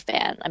Potter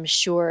fan, I'm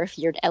sure if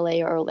you're in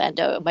LA or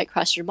Orlando, it might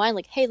cross your mind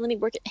like, hey, let me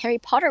work at Harry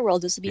Potter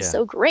World. This would be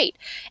so great.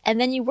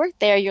 And then you work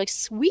there, you're like,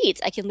 sweet,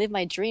 I can live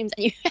my dreams.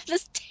 And you have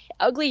this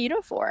ugly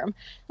uniform.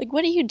 Like,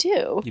 what do? You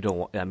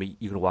don't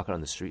you can walk out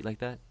on the street like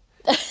that?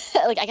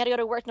 Like, I gotta go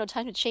to work, no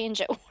time to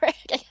change at work.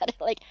 I gotta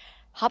like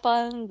hop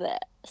on the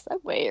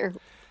subway or.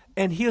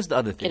 And here's the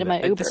other thing.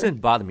 This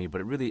didn't bother me, but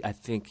it really, I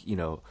think,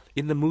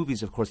 in the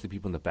movies, of course, the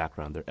people in the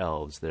background, they're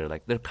elves. They're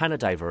kind of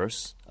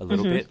diverse a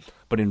little bit,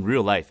 but in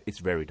real life, it's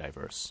very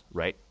diverse,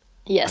 right?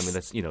 Yes. I mean,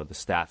 that's the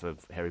staff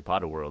of Harry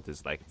Potter world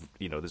is like,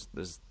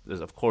 there's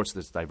of course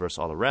there's diverse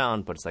all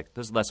around, but it's like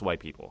there's less white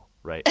people,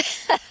 right?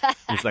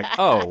 It's like,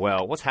 oh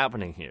well, what's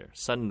happening here?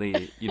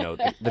 Suddenly,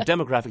 the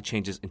demographic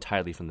changes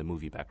entirely from the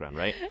movie background,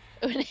 right?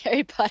 When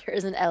Harry Potter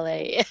is in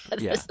LA,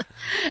 there's yeah.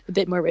 a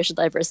bit more racial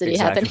diversity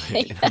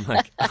happening. And I'm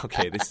like,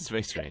 okay, this is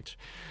very strange,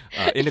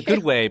 in a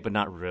good way, but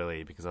not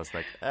really, because I was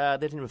like, they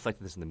didn't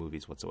reflect this in the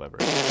movies whatsoever.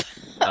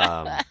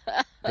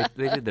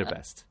 They did their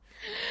best.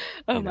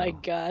 Oh my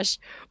gosh.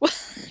 Well,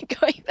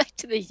 going back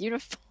to the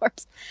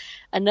uniforms,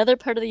 another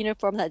part of the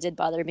uniform that did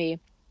bother me,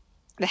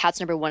 the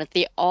hats number one,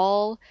 they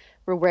all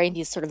were wearing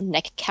these sort of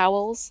neck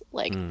cowls,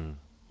 like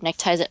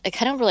neckties that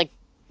kind of were like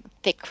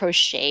thick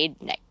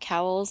crocheted neck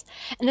cowls.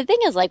 And the thing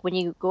is, like, when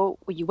you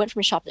went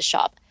from shop to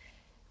shop,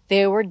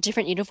 there were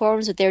different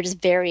uniforms, but they were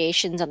just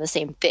variations on the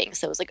same thing.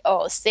 So it was like,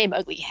 oh, same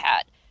ugly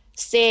hat,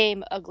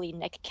 same ugly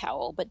neck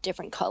cowl, but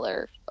different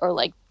color, or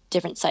like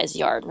different size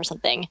yarn or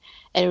something.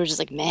 And it was just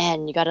like,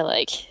 man, you gotta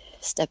like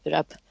step it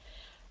up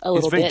a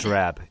little bit.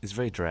 It's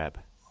very drab.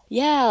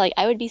 Yeah, like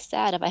I would be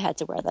sad if I had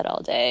to wear that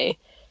all day.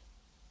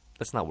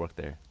 Let's not work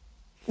there.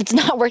 It's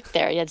not work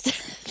there. Yeah, it's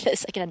the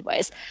second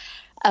advice.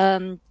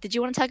 Did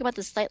you want to talk about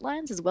the sight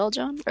lines as well,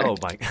 John? Or... Oh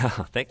my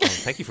god,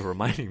 thank you for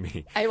reminding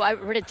me. I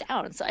wrote it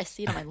down, so I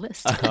see it on my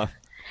list.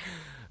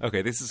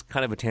 Okay, this is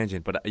kind of a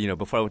tangent, but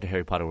before I went to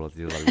Harry Potter World, I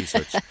did a lot of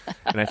research,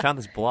 and I found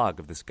this blog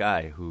of this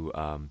guy who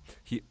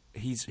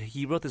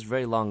he wrote this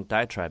very long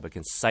diatribe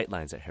against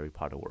sightlines at Harry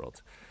Potter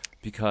World,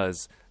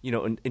 because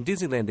in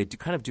Disneyland they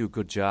kind of do a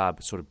good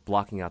job sort of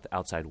blocking out the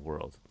outside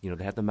world.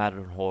 They have the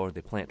Matterhorn,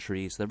 they plant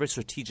trees, so they're very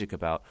strategic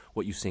about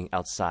what you're seeing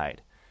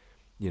outside.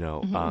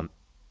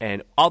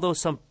 And although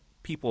some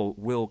people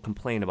will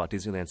complain about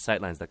Disneyland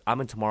sightlines, like, I'm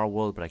in Tomorrow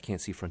World, but I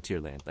can't see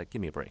Frontierland. Like,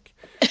 give me a break.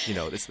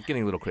 It's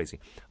getting a little crazy.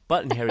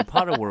 But in Harry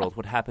Potter World,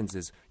 what happens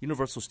is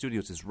Universal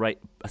Studios is right,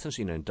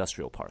 essentially in an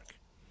industrial park.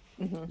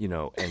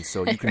 And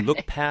so you can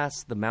look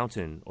past the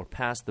mountain or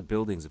past the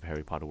buildings of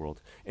Harry Potter World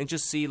and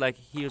just see, like,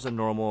 here's a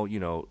normal,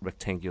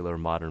 rectangular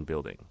modern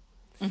building.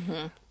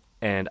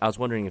 And I was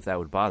wondering if that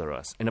would bother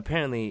us. And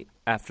apparently,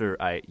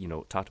 after I,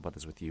 talked about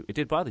this with you, it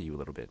did bother you a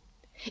little bit.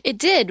 It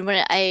did.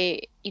 When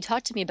you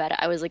talked to me about it,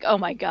 I was like, oh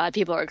my God,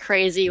 people are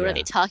crazy. What are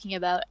they talking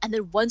about? And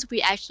then once we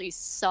actually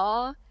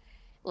saw,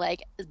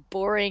 like, this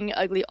boring,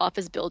 ugly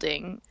office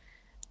building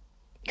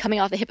coming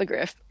off the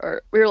hippogriff,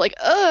 we were like,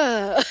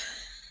 ugh.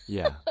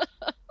 Yeah.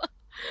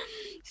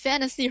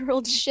 Fantasy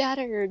world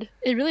shattered.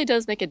 It really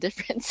does make a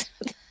difference.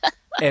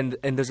 And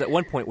there's at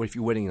one point where if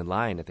you're waiting in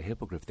line at the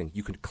hippogriff thing,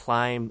 you can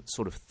climb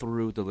sort of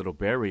through the little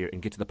barrier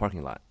and get to the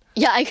parking lot.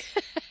 Yeah,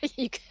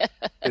 you could.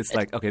 It's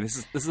like, okay, this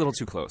is a little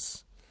too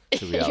close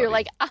to reality. You're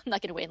like, I'm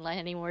not going to wait in line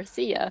anymore.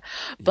 See ya.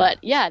 But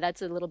yeah,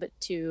 that's a little bit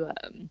too.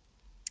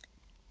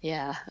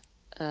 It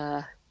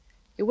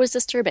was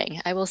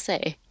disturbing, I will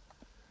say.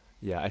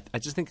 Yeah, I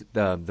just think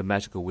the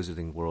magical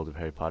wizarding world of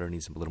Harry Potter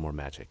needs a little more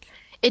magic.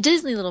 It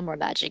does need a little more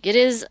magic. It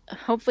is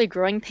hopefully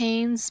growing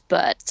pains,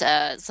 but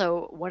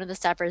so one of the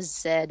staffers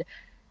said,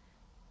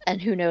 and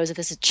who knows if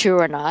this is true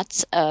or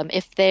not,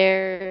 if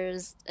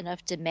there's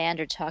enough demand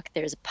or talk,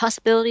 there's a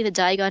possibility that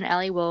Diagon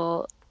Alley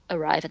will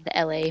arrive at the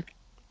LA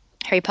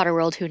Harry Potter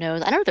World. Who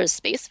knows? I don't know if there's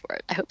space for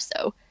it. I hope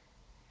so.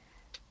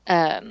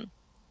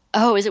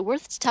 Is it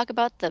worth to talk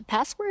about the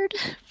password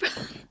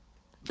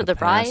for the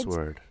ride?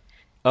 Password.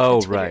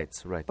 Oh, right.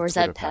 Or is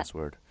Twitter that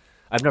password?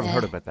 I've never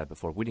heard about that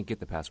before. We didn't get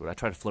the password. I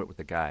tried to flirt with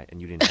the guy,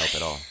 and you didn't help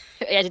at all.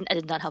 I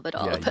did not help at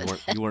all. Yeah,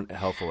 But you weren't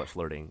helpful at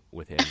flirting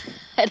with him.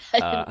 and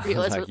I didn't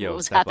realize like, what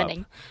was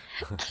happening.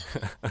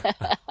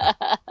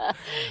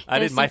 I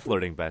did my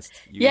flirting best.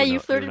 You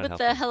flirted with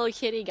the Hello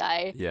Kitty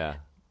guy. Yeah.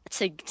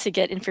 To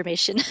get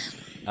information.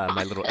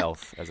 My little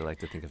elf, as I like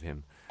to think of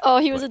him. Oh,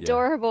 he was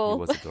adorable. Yeah, he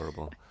was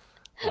adorable.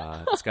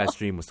 This guy's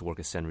dream was to work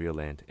at Sanrio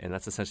Land, and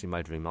that's essentially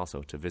my dream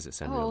also, to visit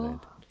Sanrio Land.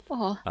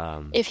 Oh.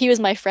 If he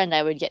was my friend,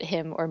 I would get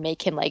him or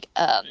make him like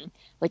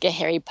a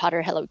Harry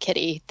Potter Hello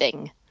Kitty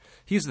thing.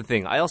 Here's the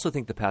thing. I also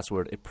think the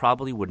password, it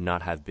probably would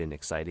not have been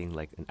exciting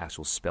like an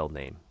actual spell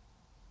name.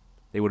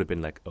 They would have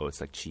been like, oh, it's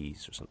like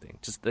cheese or something.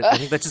 I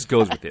think that just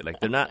goes with it.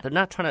 Like they're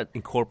not trying to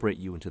incorporate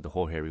you into the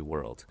whole Harry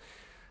world.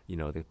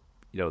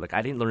 Like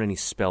I didn't learn any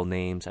spell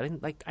names. I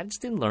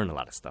just didn't learn a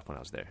lot of stuff when I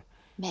was there.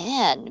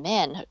 Man,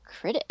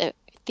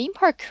 theme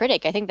park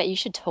critic. I think that you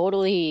should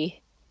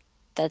totally.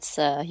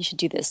 You should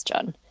do this,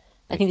 John.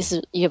 I think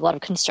you have a lot of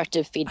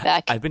constructive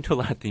feedback. I've been to a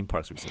lot of theme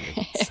parks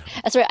recently. So.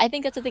 That's right. I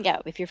think that's the thing.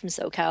 If you're from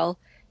SoCal,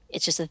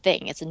 it's just a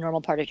thing. It's a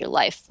normal part of your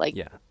life. Like,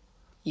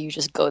 you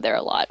just go there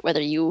a lot.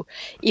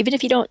 Even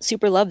if you don't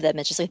super love them,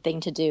 it's just a thing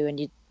to do,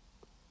 and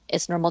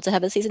it's normal to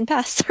have a season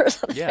pass or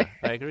something. Yeah,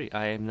 I agree.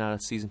 I am not a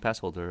season pass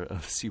holder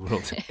of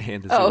SeaWorld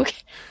and the zoo. Oh,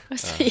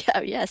 okay.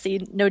 Yeah.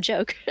 See, no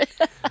joke.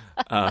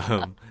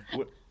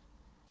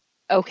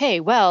 Okay,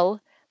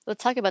 well.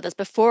 Let's talk about this.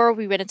 Before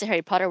we went into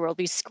Harry Potter World,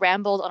 we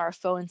scrambled on our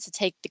phones to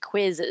take the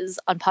quizzes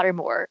on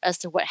Pottermore as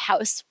to what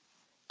house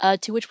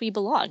to which we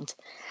belonged.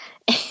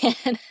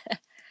 And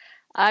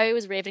I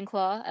was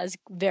Ravenclaw. I was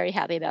very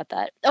happy about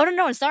that. Oh,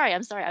 no, I'm sorry. I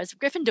was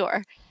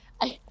Gryffindor.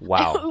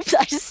 Wow. Oops,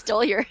 I just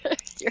stole your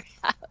house.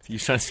 You're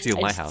trying to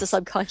steal my house. It's a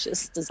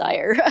subconscious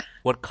desire.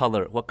 What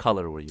color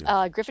were you?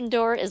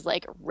 Gryffindor is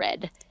like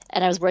red.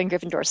 And I was wearing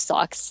Gryffindor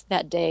socks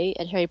that day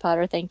at Harry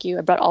Potter. Thank you.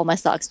 I brought all my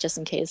socks just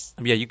in case.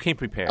 Yeah, you came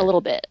prepared. A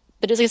little bit.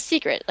 But it was like a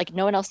secret. Like,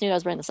 no one else knew I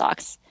was wearing the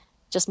socks.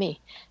 Just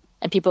me.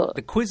 And people...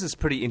 The quiz is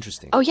pretty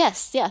interesting. Oh,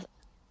 yes. Yeah.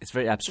 It's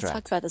very abstract.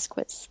 Let's talk about this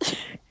quiz.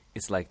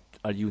 It's like,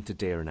 are you into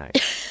day or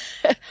night?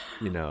 It's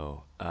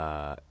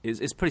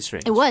pretty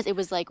strange. It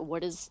was like,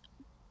 what is...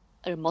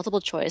 a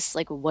multiple choice,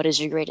 like, what is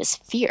your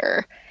greatest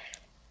fear?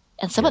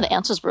 And some of the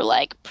answers were,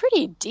 like,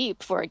 pretty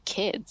deep for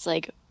kids.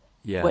 Like...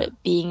 Yeah.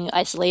 What being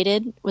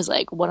isolated was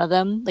like one of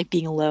them, like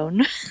being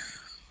alone.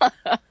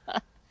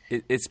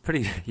 It's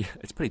pretty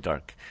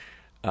dark,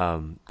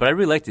 but I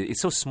really liked it. It's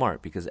so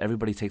smart because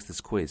everybody takes this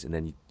quiz, and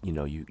then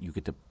you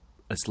get to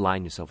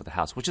align yourself with the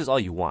house, which is all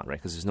you want, right?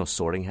 Because there's no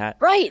sorting hat,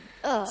 right?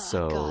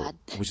 God.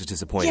 Which is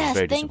disappointing, yes,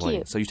 very disappointing.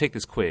 You. So you take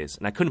this quiz,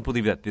 and I couldn't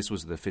believe that this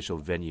was the official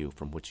venue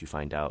from which you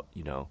find out,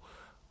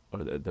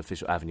 or the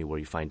official avenue where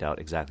you find out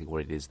exactly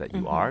what it is that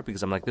you are,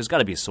 because I'm like, there's got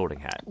to be a sorting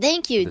hat.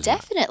 Thank you,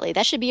 definitely. Not.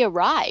 That should be a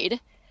ride.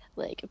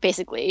 Like,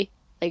 basically,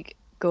 like,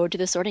 go to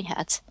the sorting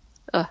hat.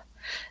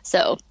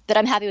 So, but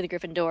I'm happy with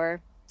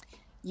Gryffindor.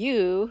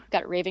 You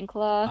got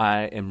Ravenclaw.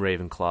 I am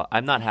Ravenclaw.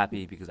 I'm not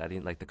happy because I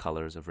didn't like the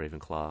colors of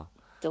Ravenclaw.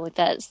 Don't like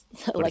that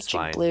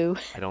electric blue.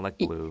 I don't like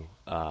blue.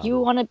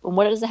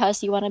 What is the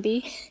house you want to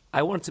be? I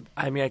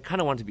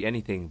kind of want to be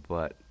anything,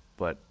 but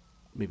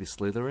maybe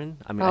Slytherin.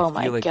 I mean,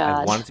 I feel like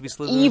God. I wanted to be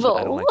Slytherin, evil.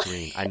 but I don't like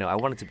green. I know, I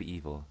wanted to be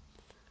evil,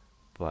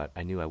 but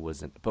I knew I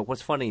wasn't. But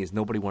what's funny is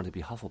nobody wanted to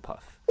be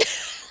Hufflepuff.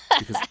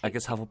 Because I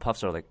guess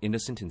Hufflepuffs are like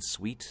innocent and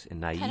sweet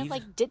and naive. Kind of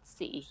like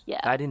ditzy,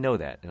 yeah. I didn't know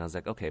that. And I was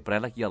like, okay, but I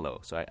like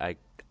yellow. So I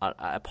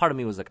part of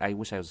me was like, I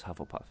wish I was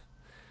Hufflepuff.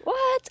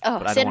 What?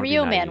 Oh,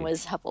 Sanrio Man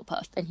was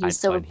Hufflepuff. And he was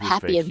so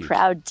happy and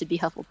proud to be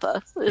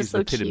Hufflepuff. It was so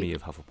the epitome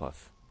of Hufflepuff.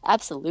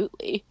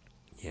 Absolutely.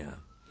 Yeah.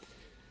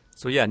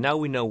 So yeah, now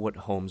we know what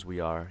homes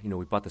we are.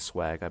 We bought the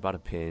swag. I bought a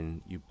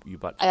pin. You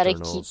bought I got a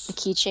journals.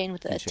 keychain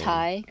with a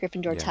tie,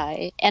 Gryffindor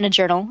tie, and a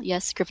journal.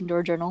 Yes,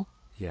 Gryffindor journal.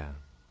 Yeah.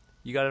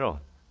 You got it all.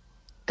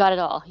 Got it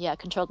all. Yeah,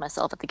 controlled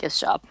myself at the gift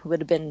shop. It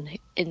would have been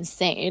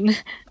insane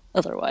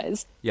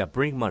otherwise. Yeah,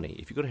 bring money.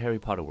 If you go to Harry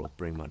Potter World,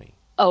 bring money.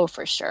 Oh,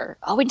 for sure.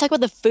 Oh, we can talk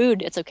about the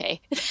food. It's okay.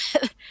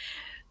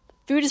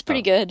 Food is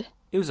pretty good.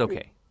 It was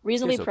okay.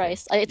 Reasonably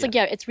priced.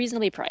 It's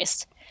reasonably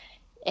priced.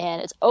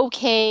 And it's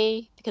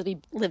okay because we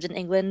lived in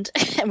England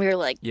and we were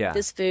like,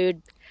 this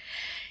food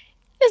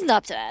is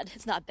not bad.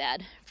 It's not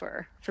bad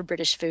for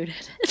British food.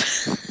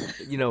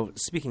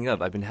 Speaking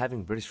of, I've been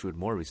having British food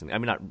more recently. I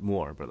mean, not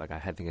more, but like I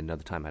think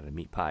another time I had a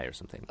meat pie or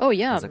something. Oh,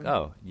 yeah. I was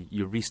like,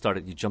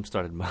 you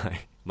jump-started my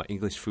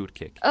English food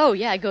kick. Oh,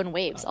 yeah, I go in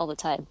waves all the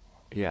time.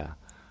 Yeah.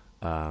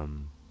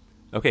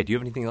 Okay, do you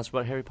have anything else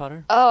about Harry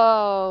Potter?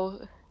 Oh,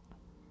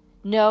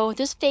 no,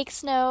 there's fake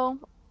snow.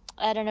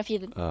 I don't know if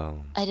you...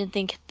 I didn't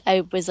think...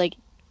 I was like,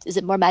 is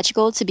it more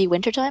magical to be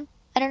wintertime?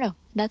 I don't know.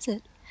 That's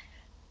it.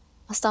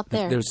 I'll stop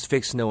there. There's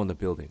fake snow on the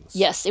buildings.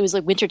 Yes, it was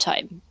like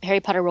wintertime. Harry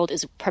Potter World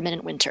is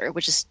permanent winter,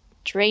 which is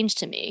strange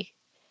to me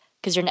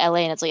because you're in LA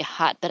and it's like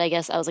hot. But I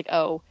guess I was like,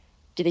 oh,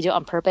 do they do it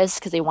on purpose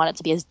because they want it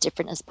to be as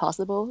different as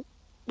possible?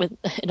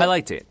 I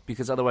liked it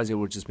because otherwise it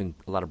would have just been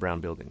a lot of brown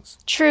buildings.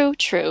 True.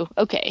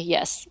 Okay,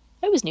 yes.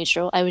 I was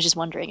neutral. I was just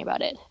wondering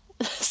about it.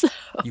 So...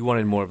 You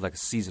wanted more of like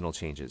seasonal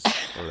changes,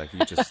 or like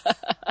you just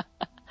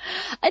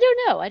I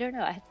don't know.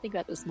 I have to think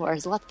about this more.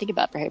 There's a lot to think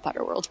about for Harry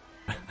Potter World.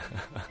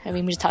 I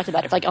mean, we just talked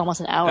about it for like almost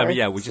an hour. I mean,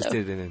 yeah, we just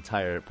did an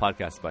entire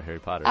podcast about Harry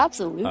Potter.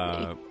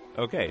 Absolutely.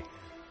 Okay.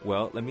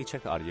 Well, let me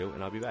check the audio,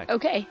 and I'll be back.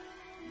 Okay.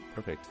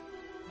 Perfect.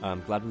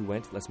 I'm glad we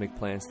went. Let's make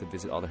plans to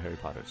visit all the Harry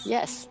Potters.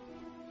 Yes.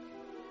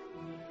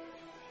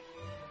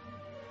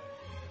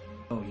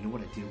 Oh, you know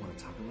what I did want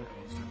to talk about? I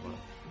want to talk about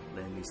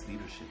Lanley's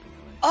leadership in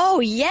LA.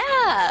 Oh,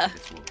 yeah!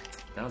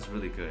 That was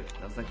really good.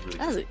 That was like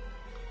really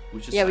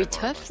good. We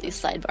totally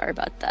sidebar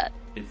about that.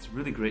 It's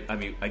really great. I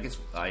mean, I guess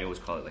I always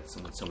call it like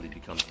somebody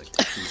becomes like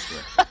the cruise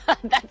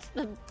director. That's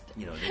the...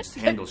 You know, they just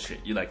handle shit.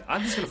 You're like,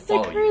 I'm just going to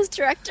follow you. The cruise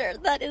director.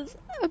 That is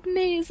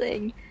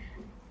amazing.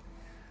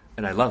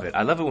 And I love it.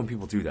 I love it when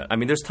people do that. I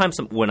mean, there's times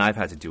when I've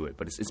had to do it,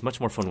 but it's much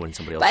more fun when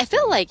somebody else. But I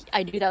feel like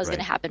I knew that was going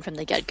to happen from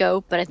the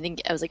get-go, but I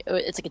think I was like, oh,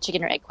 it's like a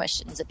chicken or egg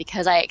question. Is it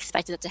because I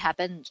expected it to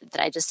happen that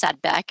I just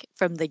sat back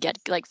from the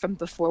from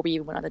before we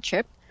even went on the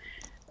trip,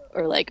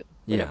 or like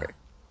whatever,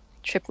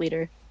 trip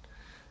leader?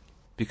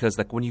 Because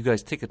like when you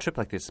guys take a trip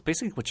like this,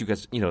 basically what you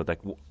guys,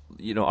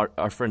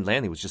 our friend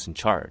Lanny was just in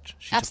charge.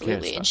 She Absolutely, took care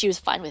of stuff. And she was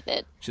fine with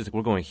it. She was like,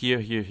 we're going here,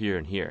 here, here,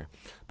 and here.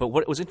 But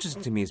what was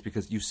interesting to me is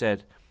because you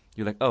said.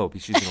 You're like, oh,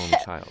 because she's an only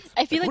child.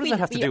 I feel like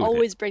we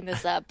always bring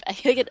this up. I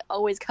feel like it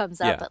always comes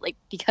up, but like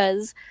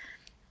because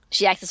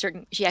she acts a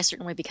certain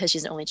way because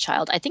she's an only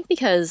child. I think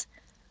because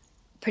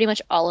pretty much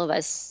all of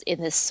us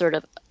in this sort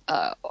of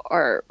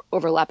are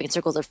overlapping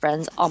circles of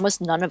friends.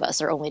 Almost none of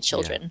us are only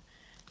children. Yeah.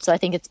 So I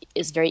think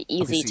it's very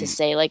easy to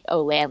say like,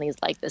 oh, Lanley's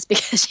like this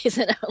because she's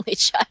an only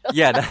child.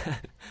 Yeah,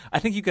 I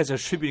think you guys are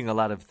attributing a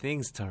lot of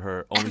things to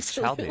her only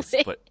childness,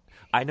 but.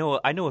 I know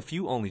a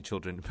few only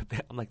children,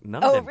 but I'm like,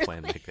 none of them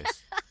plan like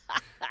this.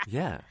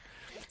 Yeah.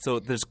 So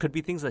could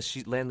be things that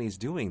Lanley is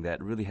doing that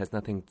really has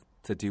nothing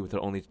to do with her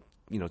only,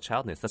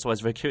 childness. That's why I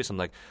was very curious. I'm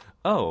like,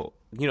 oh,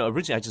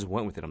 originally I just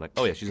went with it. I'm like,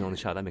 oh yeah, she's an only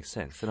child. That makes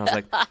sense. And I was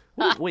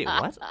like, wait,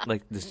 what?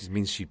 Like, this just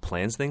means she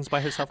plans things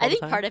by herself all the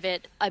time? I think part of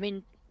it, I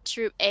mean,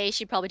 true,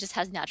 she probably just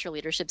has natural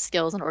leadership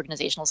skills and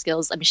organizational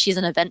skills. I mean, she's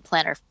an event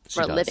planner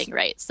for a living,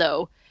 right?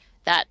 So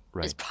that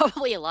is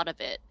probably a lot of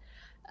it.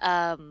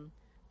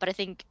 But I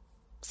think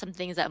some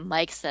things that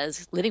Mike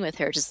says living with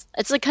her,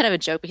 it's like kind of a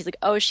joke, but he's like,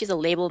 oh, she's a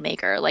label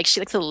maker. Like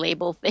she likes to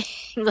label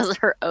things as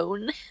her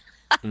own.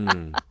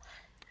 And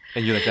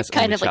you're like, that's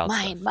kind of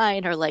like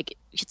mine, or like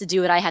you have to do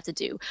what I have to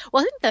do.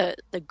 Well, I think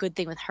the good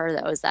thing with her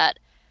though is that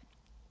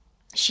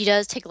she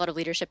does take a lot of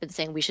leadership in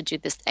saying we should do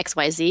this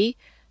XYZ,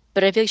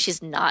 but I feel like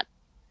she's not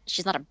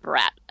a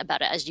brat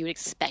about it as you would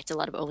expect a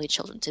lot of only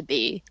children to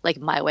be, like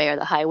my way or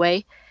the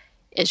highway.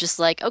 It's just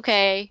like,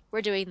 okay,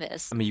 we're doing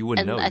this. I mean, you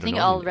wouldn't know. And I think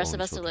all the rest of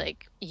us are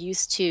like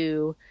used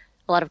to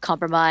a lot of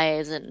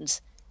compromise and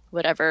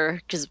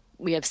whatever because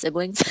we have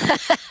siblings.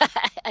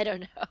 I don't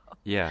know.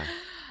 Yeah.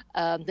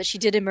 That she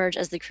did emerge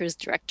as the cruise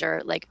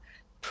director, like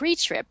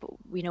pre-trip.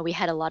 We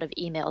had a lot of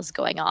emails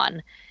going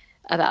on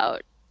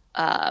about.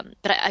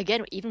 But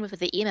again, even with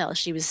the emails,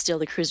 she was still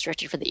the cruise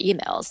director for the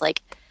emails.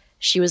 Like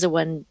she was the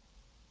one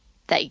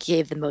that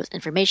gave the most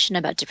information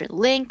about different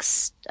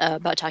links,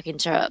 about talking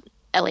to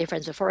LA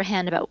friends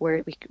beforehand about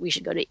where we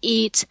should go to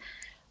eat,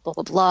 blah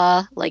blah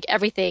blah. Like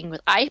everything.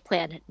 I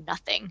planned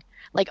nothing.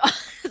 Like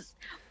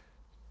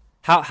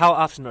how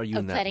often are you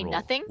in that planning role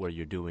nothing? Where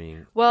you're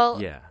doing? Well,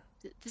 yeah,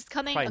 this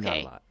coming. Probably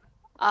okay, not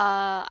a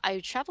lot.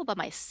 I travel by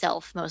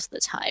myself most of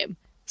the time,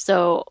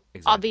 so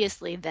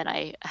obviously then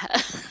I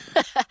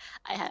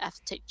I have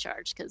to take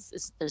charge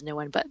because there's no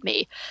one but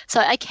me. So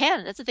I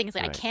can. That's the thing is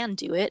like I can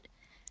do it.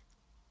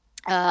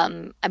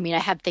 I mean,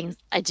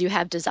 I do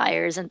have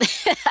desires and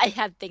I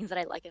have things that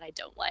I like and I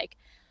don't like,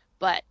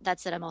 but that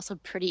said, I'm also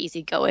pretty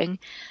easygoing.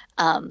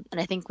 And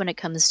I think when it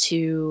comes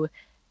to,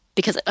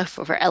 because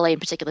for LA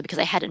in particular, because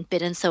I hadn't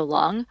been in so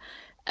long,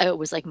 it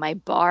was like my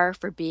bar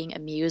for being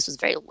amused was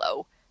very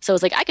low. So it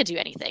was like, I could do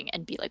anything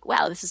and be like,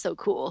 wow, this is so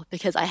cool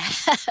because I'm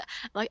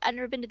like, I've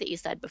never been to the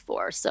East Side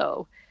before.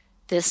 So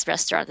this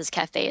restaurant, this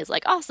cafe is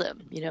like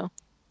awesome,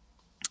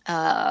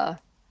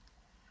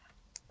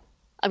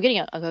 I'm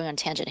going on a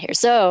tangent here.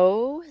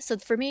 So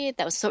for me,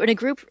 that was so in a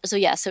group. So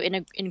yeah, so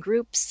in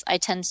groups, I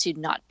tend to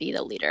not be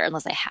the leader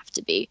unless I have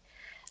to be,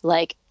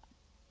 like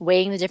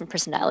weighing the different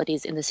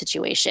personalities in the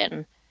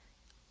situation.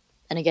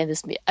 And again,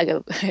 I go,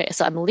 okay,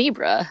 so I'm a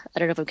Libra. I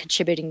don't know if I'm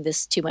contributing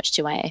this too much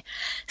to my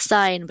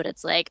sign, but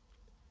it's like,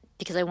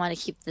 because I want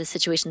to keep the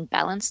situation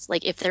balanced.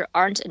 Like if there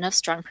aren't enough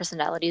strong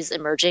personalities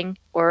emerging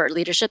or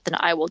leadership, then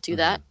I will do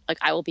that. Like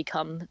I will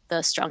become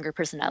the stronger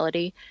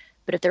personality.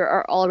 But if there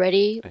are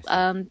already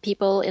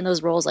people in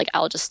those roles, like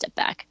I'll just step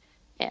back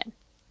and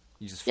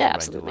you just fall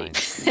right into line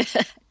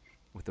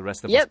with the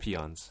rest of us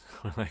peons.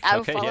 Like, I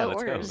will okay, follow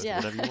let's orders. go.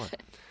 Whatever you want.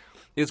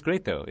 It was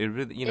great though. It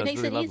really, it makes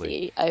it's really it lovely.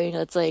 easy. I mean,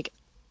 it's like,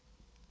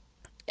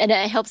 and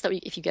it helps that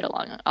if you get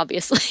along.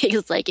 Obviously,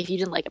 it's like if you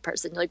didn't like a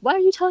person, you're like, why are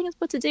you telling us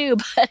what to do?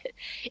 But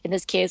in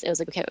this case, it was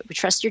like, okay, we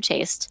trust your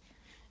taste,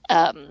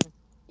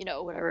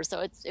 whatever.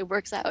 So it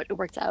works out. It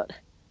works out.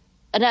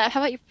 And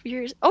how about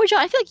yours? Oh,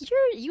 John, I feel like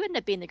you end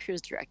up being the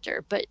cruise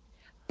director, but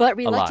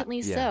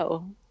reluctantly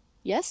so.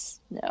 Yes?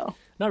 No.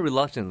 Not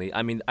reluctantly.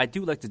 I mean, I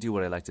do like to do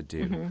what I like to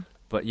do,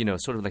 but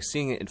sort of like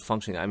seeing it in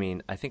functioning. I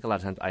mean, I think a lot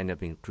of times I end up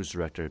being cruise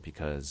director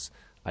because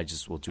I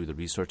just will do the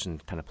research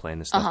and kind of plan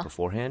the stuff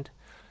beforehand.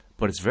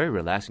 But it's very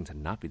relaxing to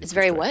not be the It's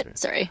cruise very director. what?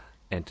 Sorry.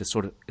 And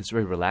it's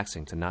very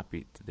relaxing to not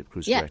be the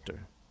cruise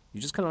director.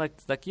 You just kind of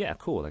like, yeah,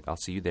 cool. Like, I'll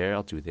see you there.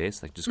 I'll do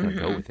this. Like, just kind of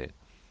go with it.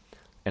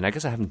 And I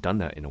guess I haven't done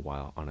that in a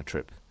while on a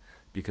trip,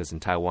 because in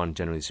Taiwan,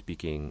 generally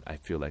speaking, I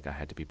feel like I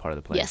had to be part of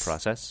the planning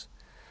process.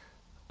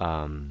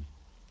 And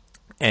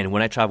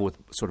when I travel with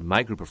sort of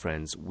my group of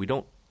friends, we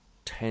don't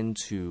tend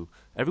to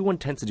 – everyone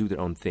tends to do their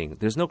own thing.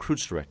 There's no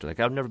cruise director. Like,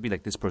 I would never be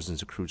like, this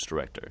person's a cruise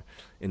director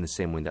in the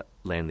same way that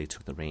Landley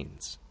took the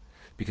reins.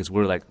 Because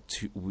we're like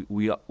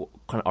we kind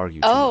of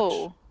argue too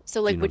much.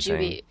 So like, would you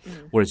be?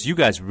 Whereas you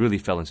guys really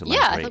fell into line.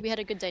 Yeah, I thought we had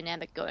a good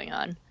dynamic going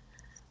on,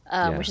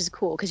 which is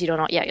cool because you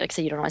don't. Yeah, like I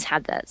said, you don't always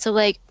have that. So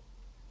like,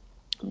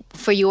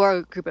 for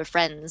your group of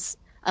friends,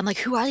 I'm like,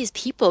 who are these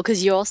people?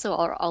 Because you also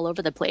are all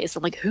over the place.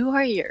 I'm like, who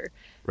are your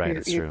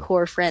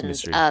core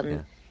friends?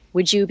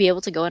 Would you be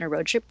able to go on a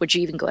road trip? Would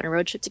you even go on a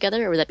road trip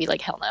together, or would that be like,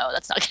 hell no,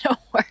 that's not going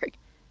to work?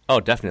 Oh,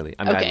 definitely.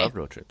 I mean, I love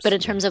road trips. But in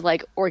terms of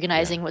like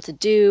organizing what to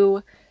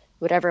do.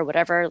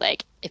 Whatever,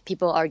 like, if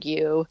people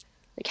argue,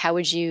 like, how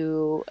would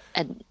you...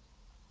 And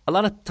a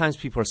lot of times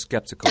people are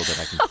skeptical that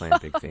I can plan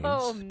big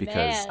things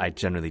because I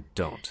generally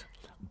don't.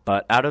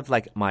 But out of,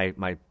 like, my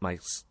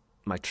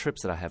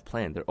trips that I have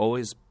planned, they're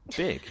always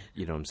big,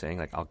 you know what I'm saying?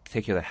 Like, I'll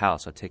take care of the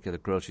house, I'll take care of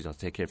the groceries, I'll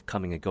take care of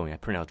coming and going, I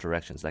print out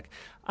directions. Like,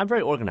 I'm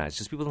very organized,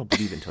 just people don't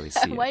believe it until they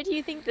see it. Why do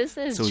you think this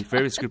is? So it's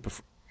very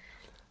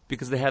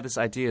because they have this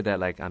idea that,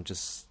 like, I'm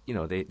just,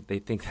 they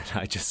think that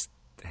I just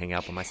hang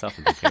out by myself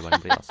and don't care about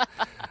anybody else.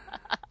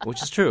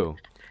 Which is true.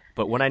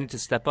 But when I need to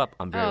step up,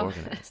 I'm very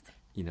organized.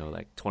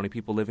 Like 20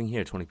 people living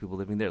here, 20 people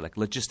living there. Like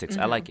logistics,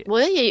 I like it.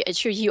 Well, yeah, it's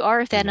true. You are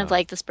a fan of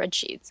like the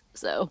spreadsheets,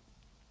 so.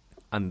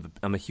 I'm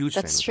a huge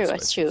fan of the spreadsheets.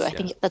 That's true. I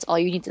think that's all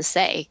you need to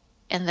say,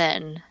 and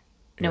then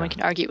no one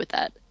can argue with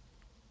that.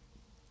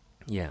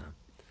 Yeah.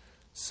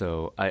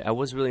 So I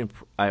was really,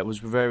 I was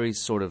very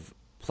sort of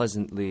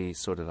pleasantly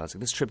I was like,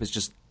 this trip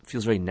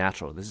feels very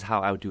natural. This is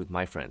how I would do with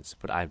my friends,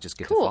 but I just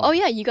get to follow. Oh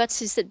yeah, you got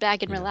to sit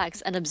back and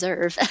relax and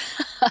observe.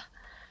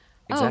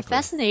 Exactly. Oh,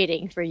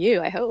 fascinating for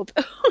you, I hope.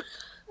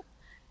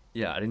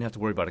 Yeah, I didn't have to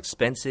worry about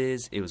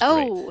expenses. It was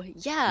great. Oh,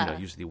 yeah.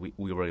 Usually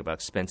we worry about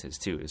expenses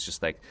too. It's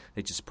just like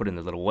they just put in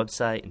the little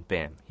website and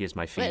bam, here's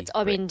my fee.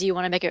 I mean, do you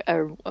want to make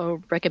a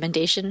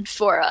recommendation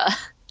for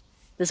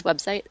this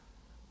website?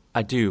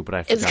 I do, but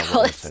I forgot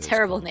what it's a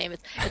terrible name.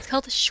 It's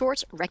called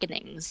Short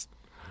Reckonings.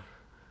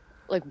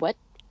 Like what?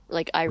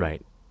 Like I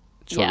right.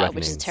 Short Reckonings.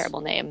 Which is a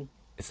terrible name.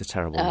 It's a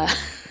terrible name.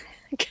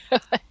 Go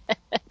ahead.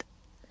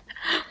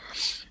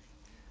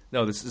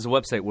 No, this is a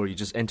website where you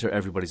just enter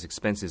everybody's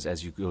expenses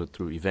as you go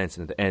through events,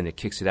 and at the end it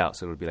kicks it out.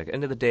 So it would be like,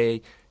 end of the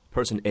day,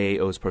 person A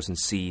owes person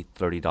C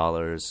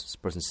 $30,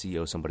 person C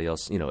owes somebody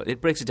else. It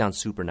breaks it down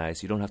super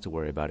nice. You don't have to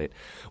worry about it.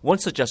 One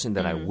suggestion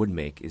that I would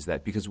make is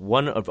that because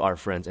one of our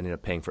friends ended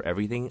up paying for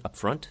everything up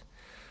front,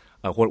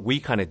 what we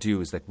kind of do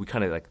is like we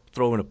kind of like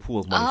throw in a pool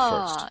of money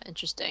first. Ah,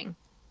 interesting.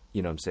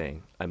 You know what I'm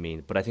saying? I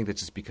mean, but I think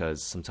that's just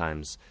because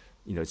sometimes,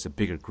 it's a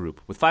bigger group.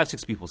 With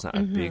 5-6 people, it's not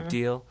a big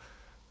deal.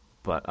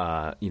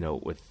 But,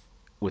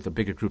 with a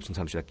bigger group,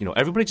 sometimes you're like,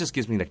 everybody just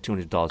gives me like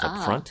 $200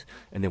 up front.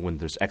 And then when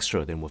there's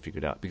extra, then we'll figure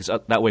it out. Because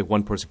that way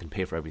one person can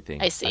pay for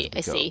everything. I see.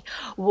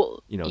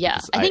 Well, yeah,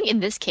 I think in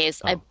this case,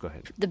 go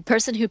ahead. The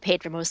person who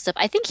paid for most stuff,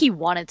 I think he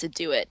wanted to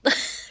do it.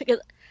 Because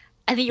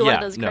I think he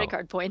wanted those credit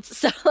card points.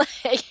 So,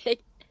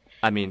 like,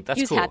 I mean, that's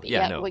he was cool. happy.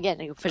 Yeah, well,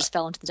 again, it just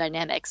fell into the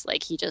dynamics.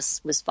 Like, he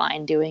just was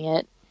fine doing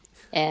it.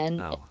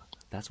 And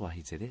that's why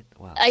he did it?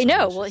 Wow. I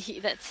know. Well,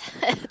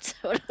 that's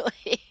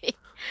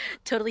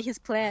totally his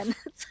plan.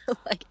 So,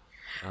 like,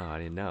 oh, I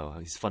didn't know.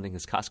 He's funding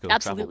his Costco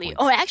absolutely. travel points.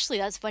 Oh, actually,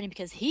 that's funny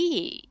because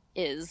he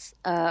is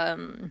a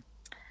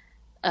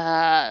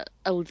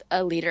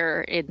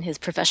leader in his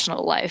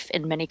professional life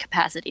in many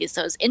capacities.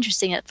 So it's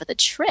interesting that for the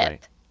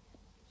trip,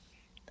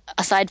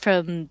 aside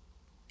from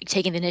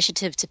taking the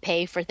initiative to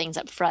pay for things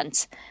up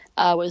front,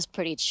 was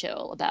pretty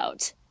chill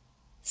about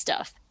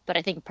stuff. But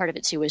I think part of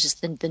it too was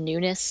just the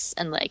newness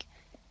and like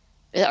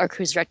our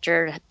cruise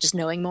director just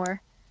knowing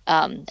more.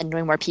 And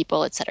knowing more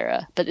people,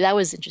 etc. But that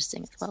was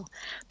interesting as well.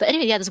 But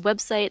anyway, yeah, this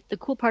website, the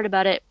cool part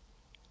about it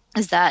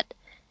is that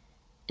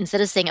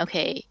instead of saying,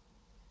 okay,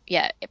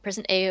 yeah,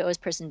 person A owes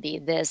person B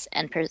this,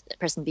 and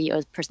person B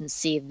owes person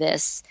C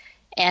this,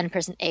 and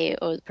person A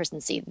owes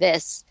person C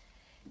this,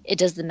 it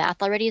does the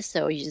math already,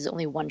 so it uses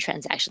only one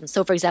transaction.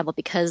 So, for example,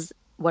 because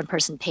one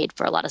person paid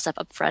for a lot of stuff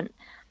up front,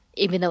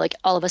 even though like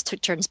all of us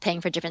took turns paying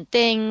for different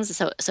things,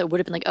 so it would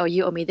have been like, oh,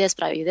 you owe me this,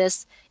 but I owe you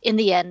this. In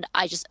the end,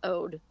 I just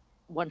owed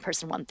one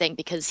person one thing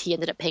because he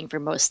ended up paying for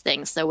most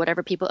things. So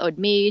whatever people owed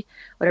me,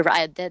 whatever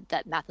I did,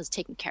 that math was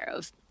taken care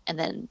of. And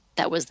then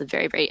that was the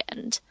very, very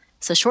end.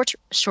 So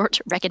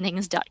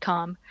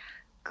shortreckonings.com,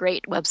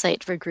 great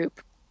website for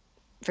group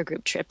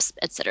trips,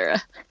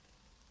 etc.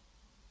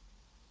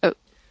 Oh,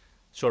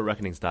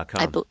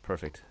 Shortreckonings.com.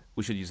 Perfect.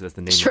 We should use that as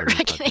the name Short of our new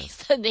Reckonings.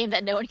 podcast. a name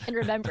that no one can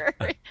remember.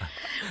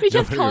 We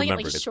kept Nobody calling it like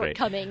remembered. It's great.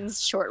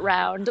 Shortcomings, Short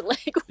Round.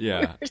 Like,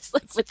 Yeah. we're just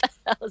like, what the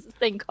hell is this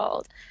thing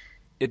called?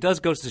 It does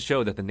goes to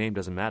show that the name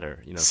doesn't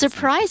matter. You know,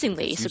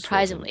 Surprisingly, if it's useful,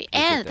 surprisingly,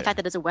 then and it's the fact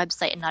that it's a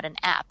website and not an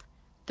app.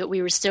 But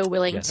we were still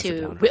willing that's a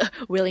to downer.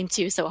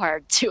 so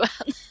hard to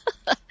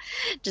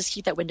just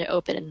keep that window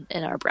open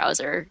in our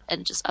browser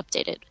and just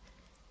update it.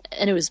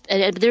 And it was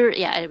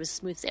it was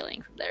smooth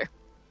sailing from there.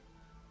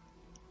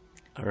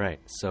 All right.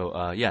 So,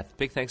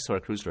 big thanks to our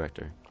cruise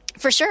director.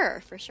 For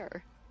sure, for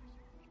sure.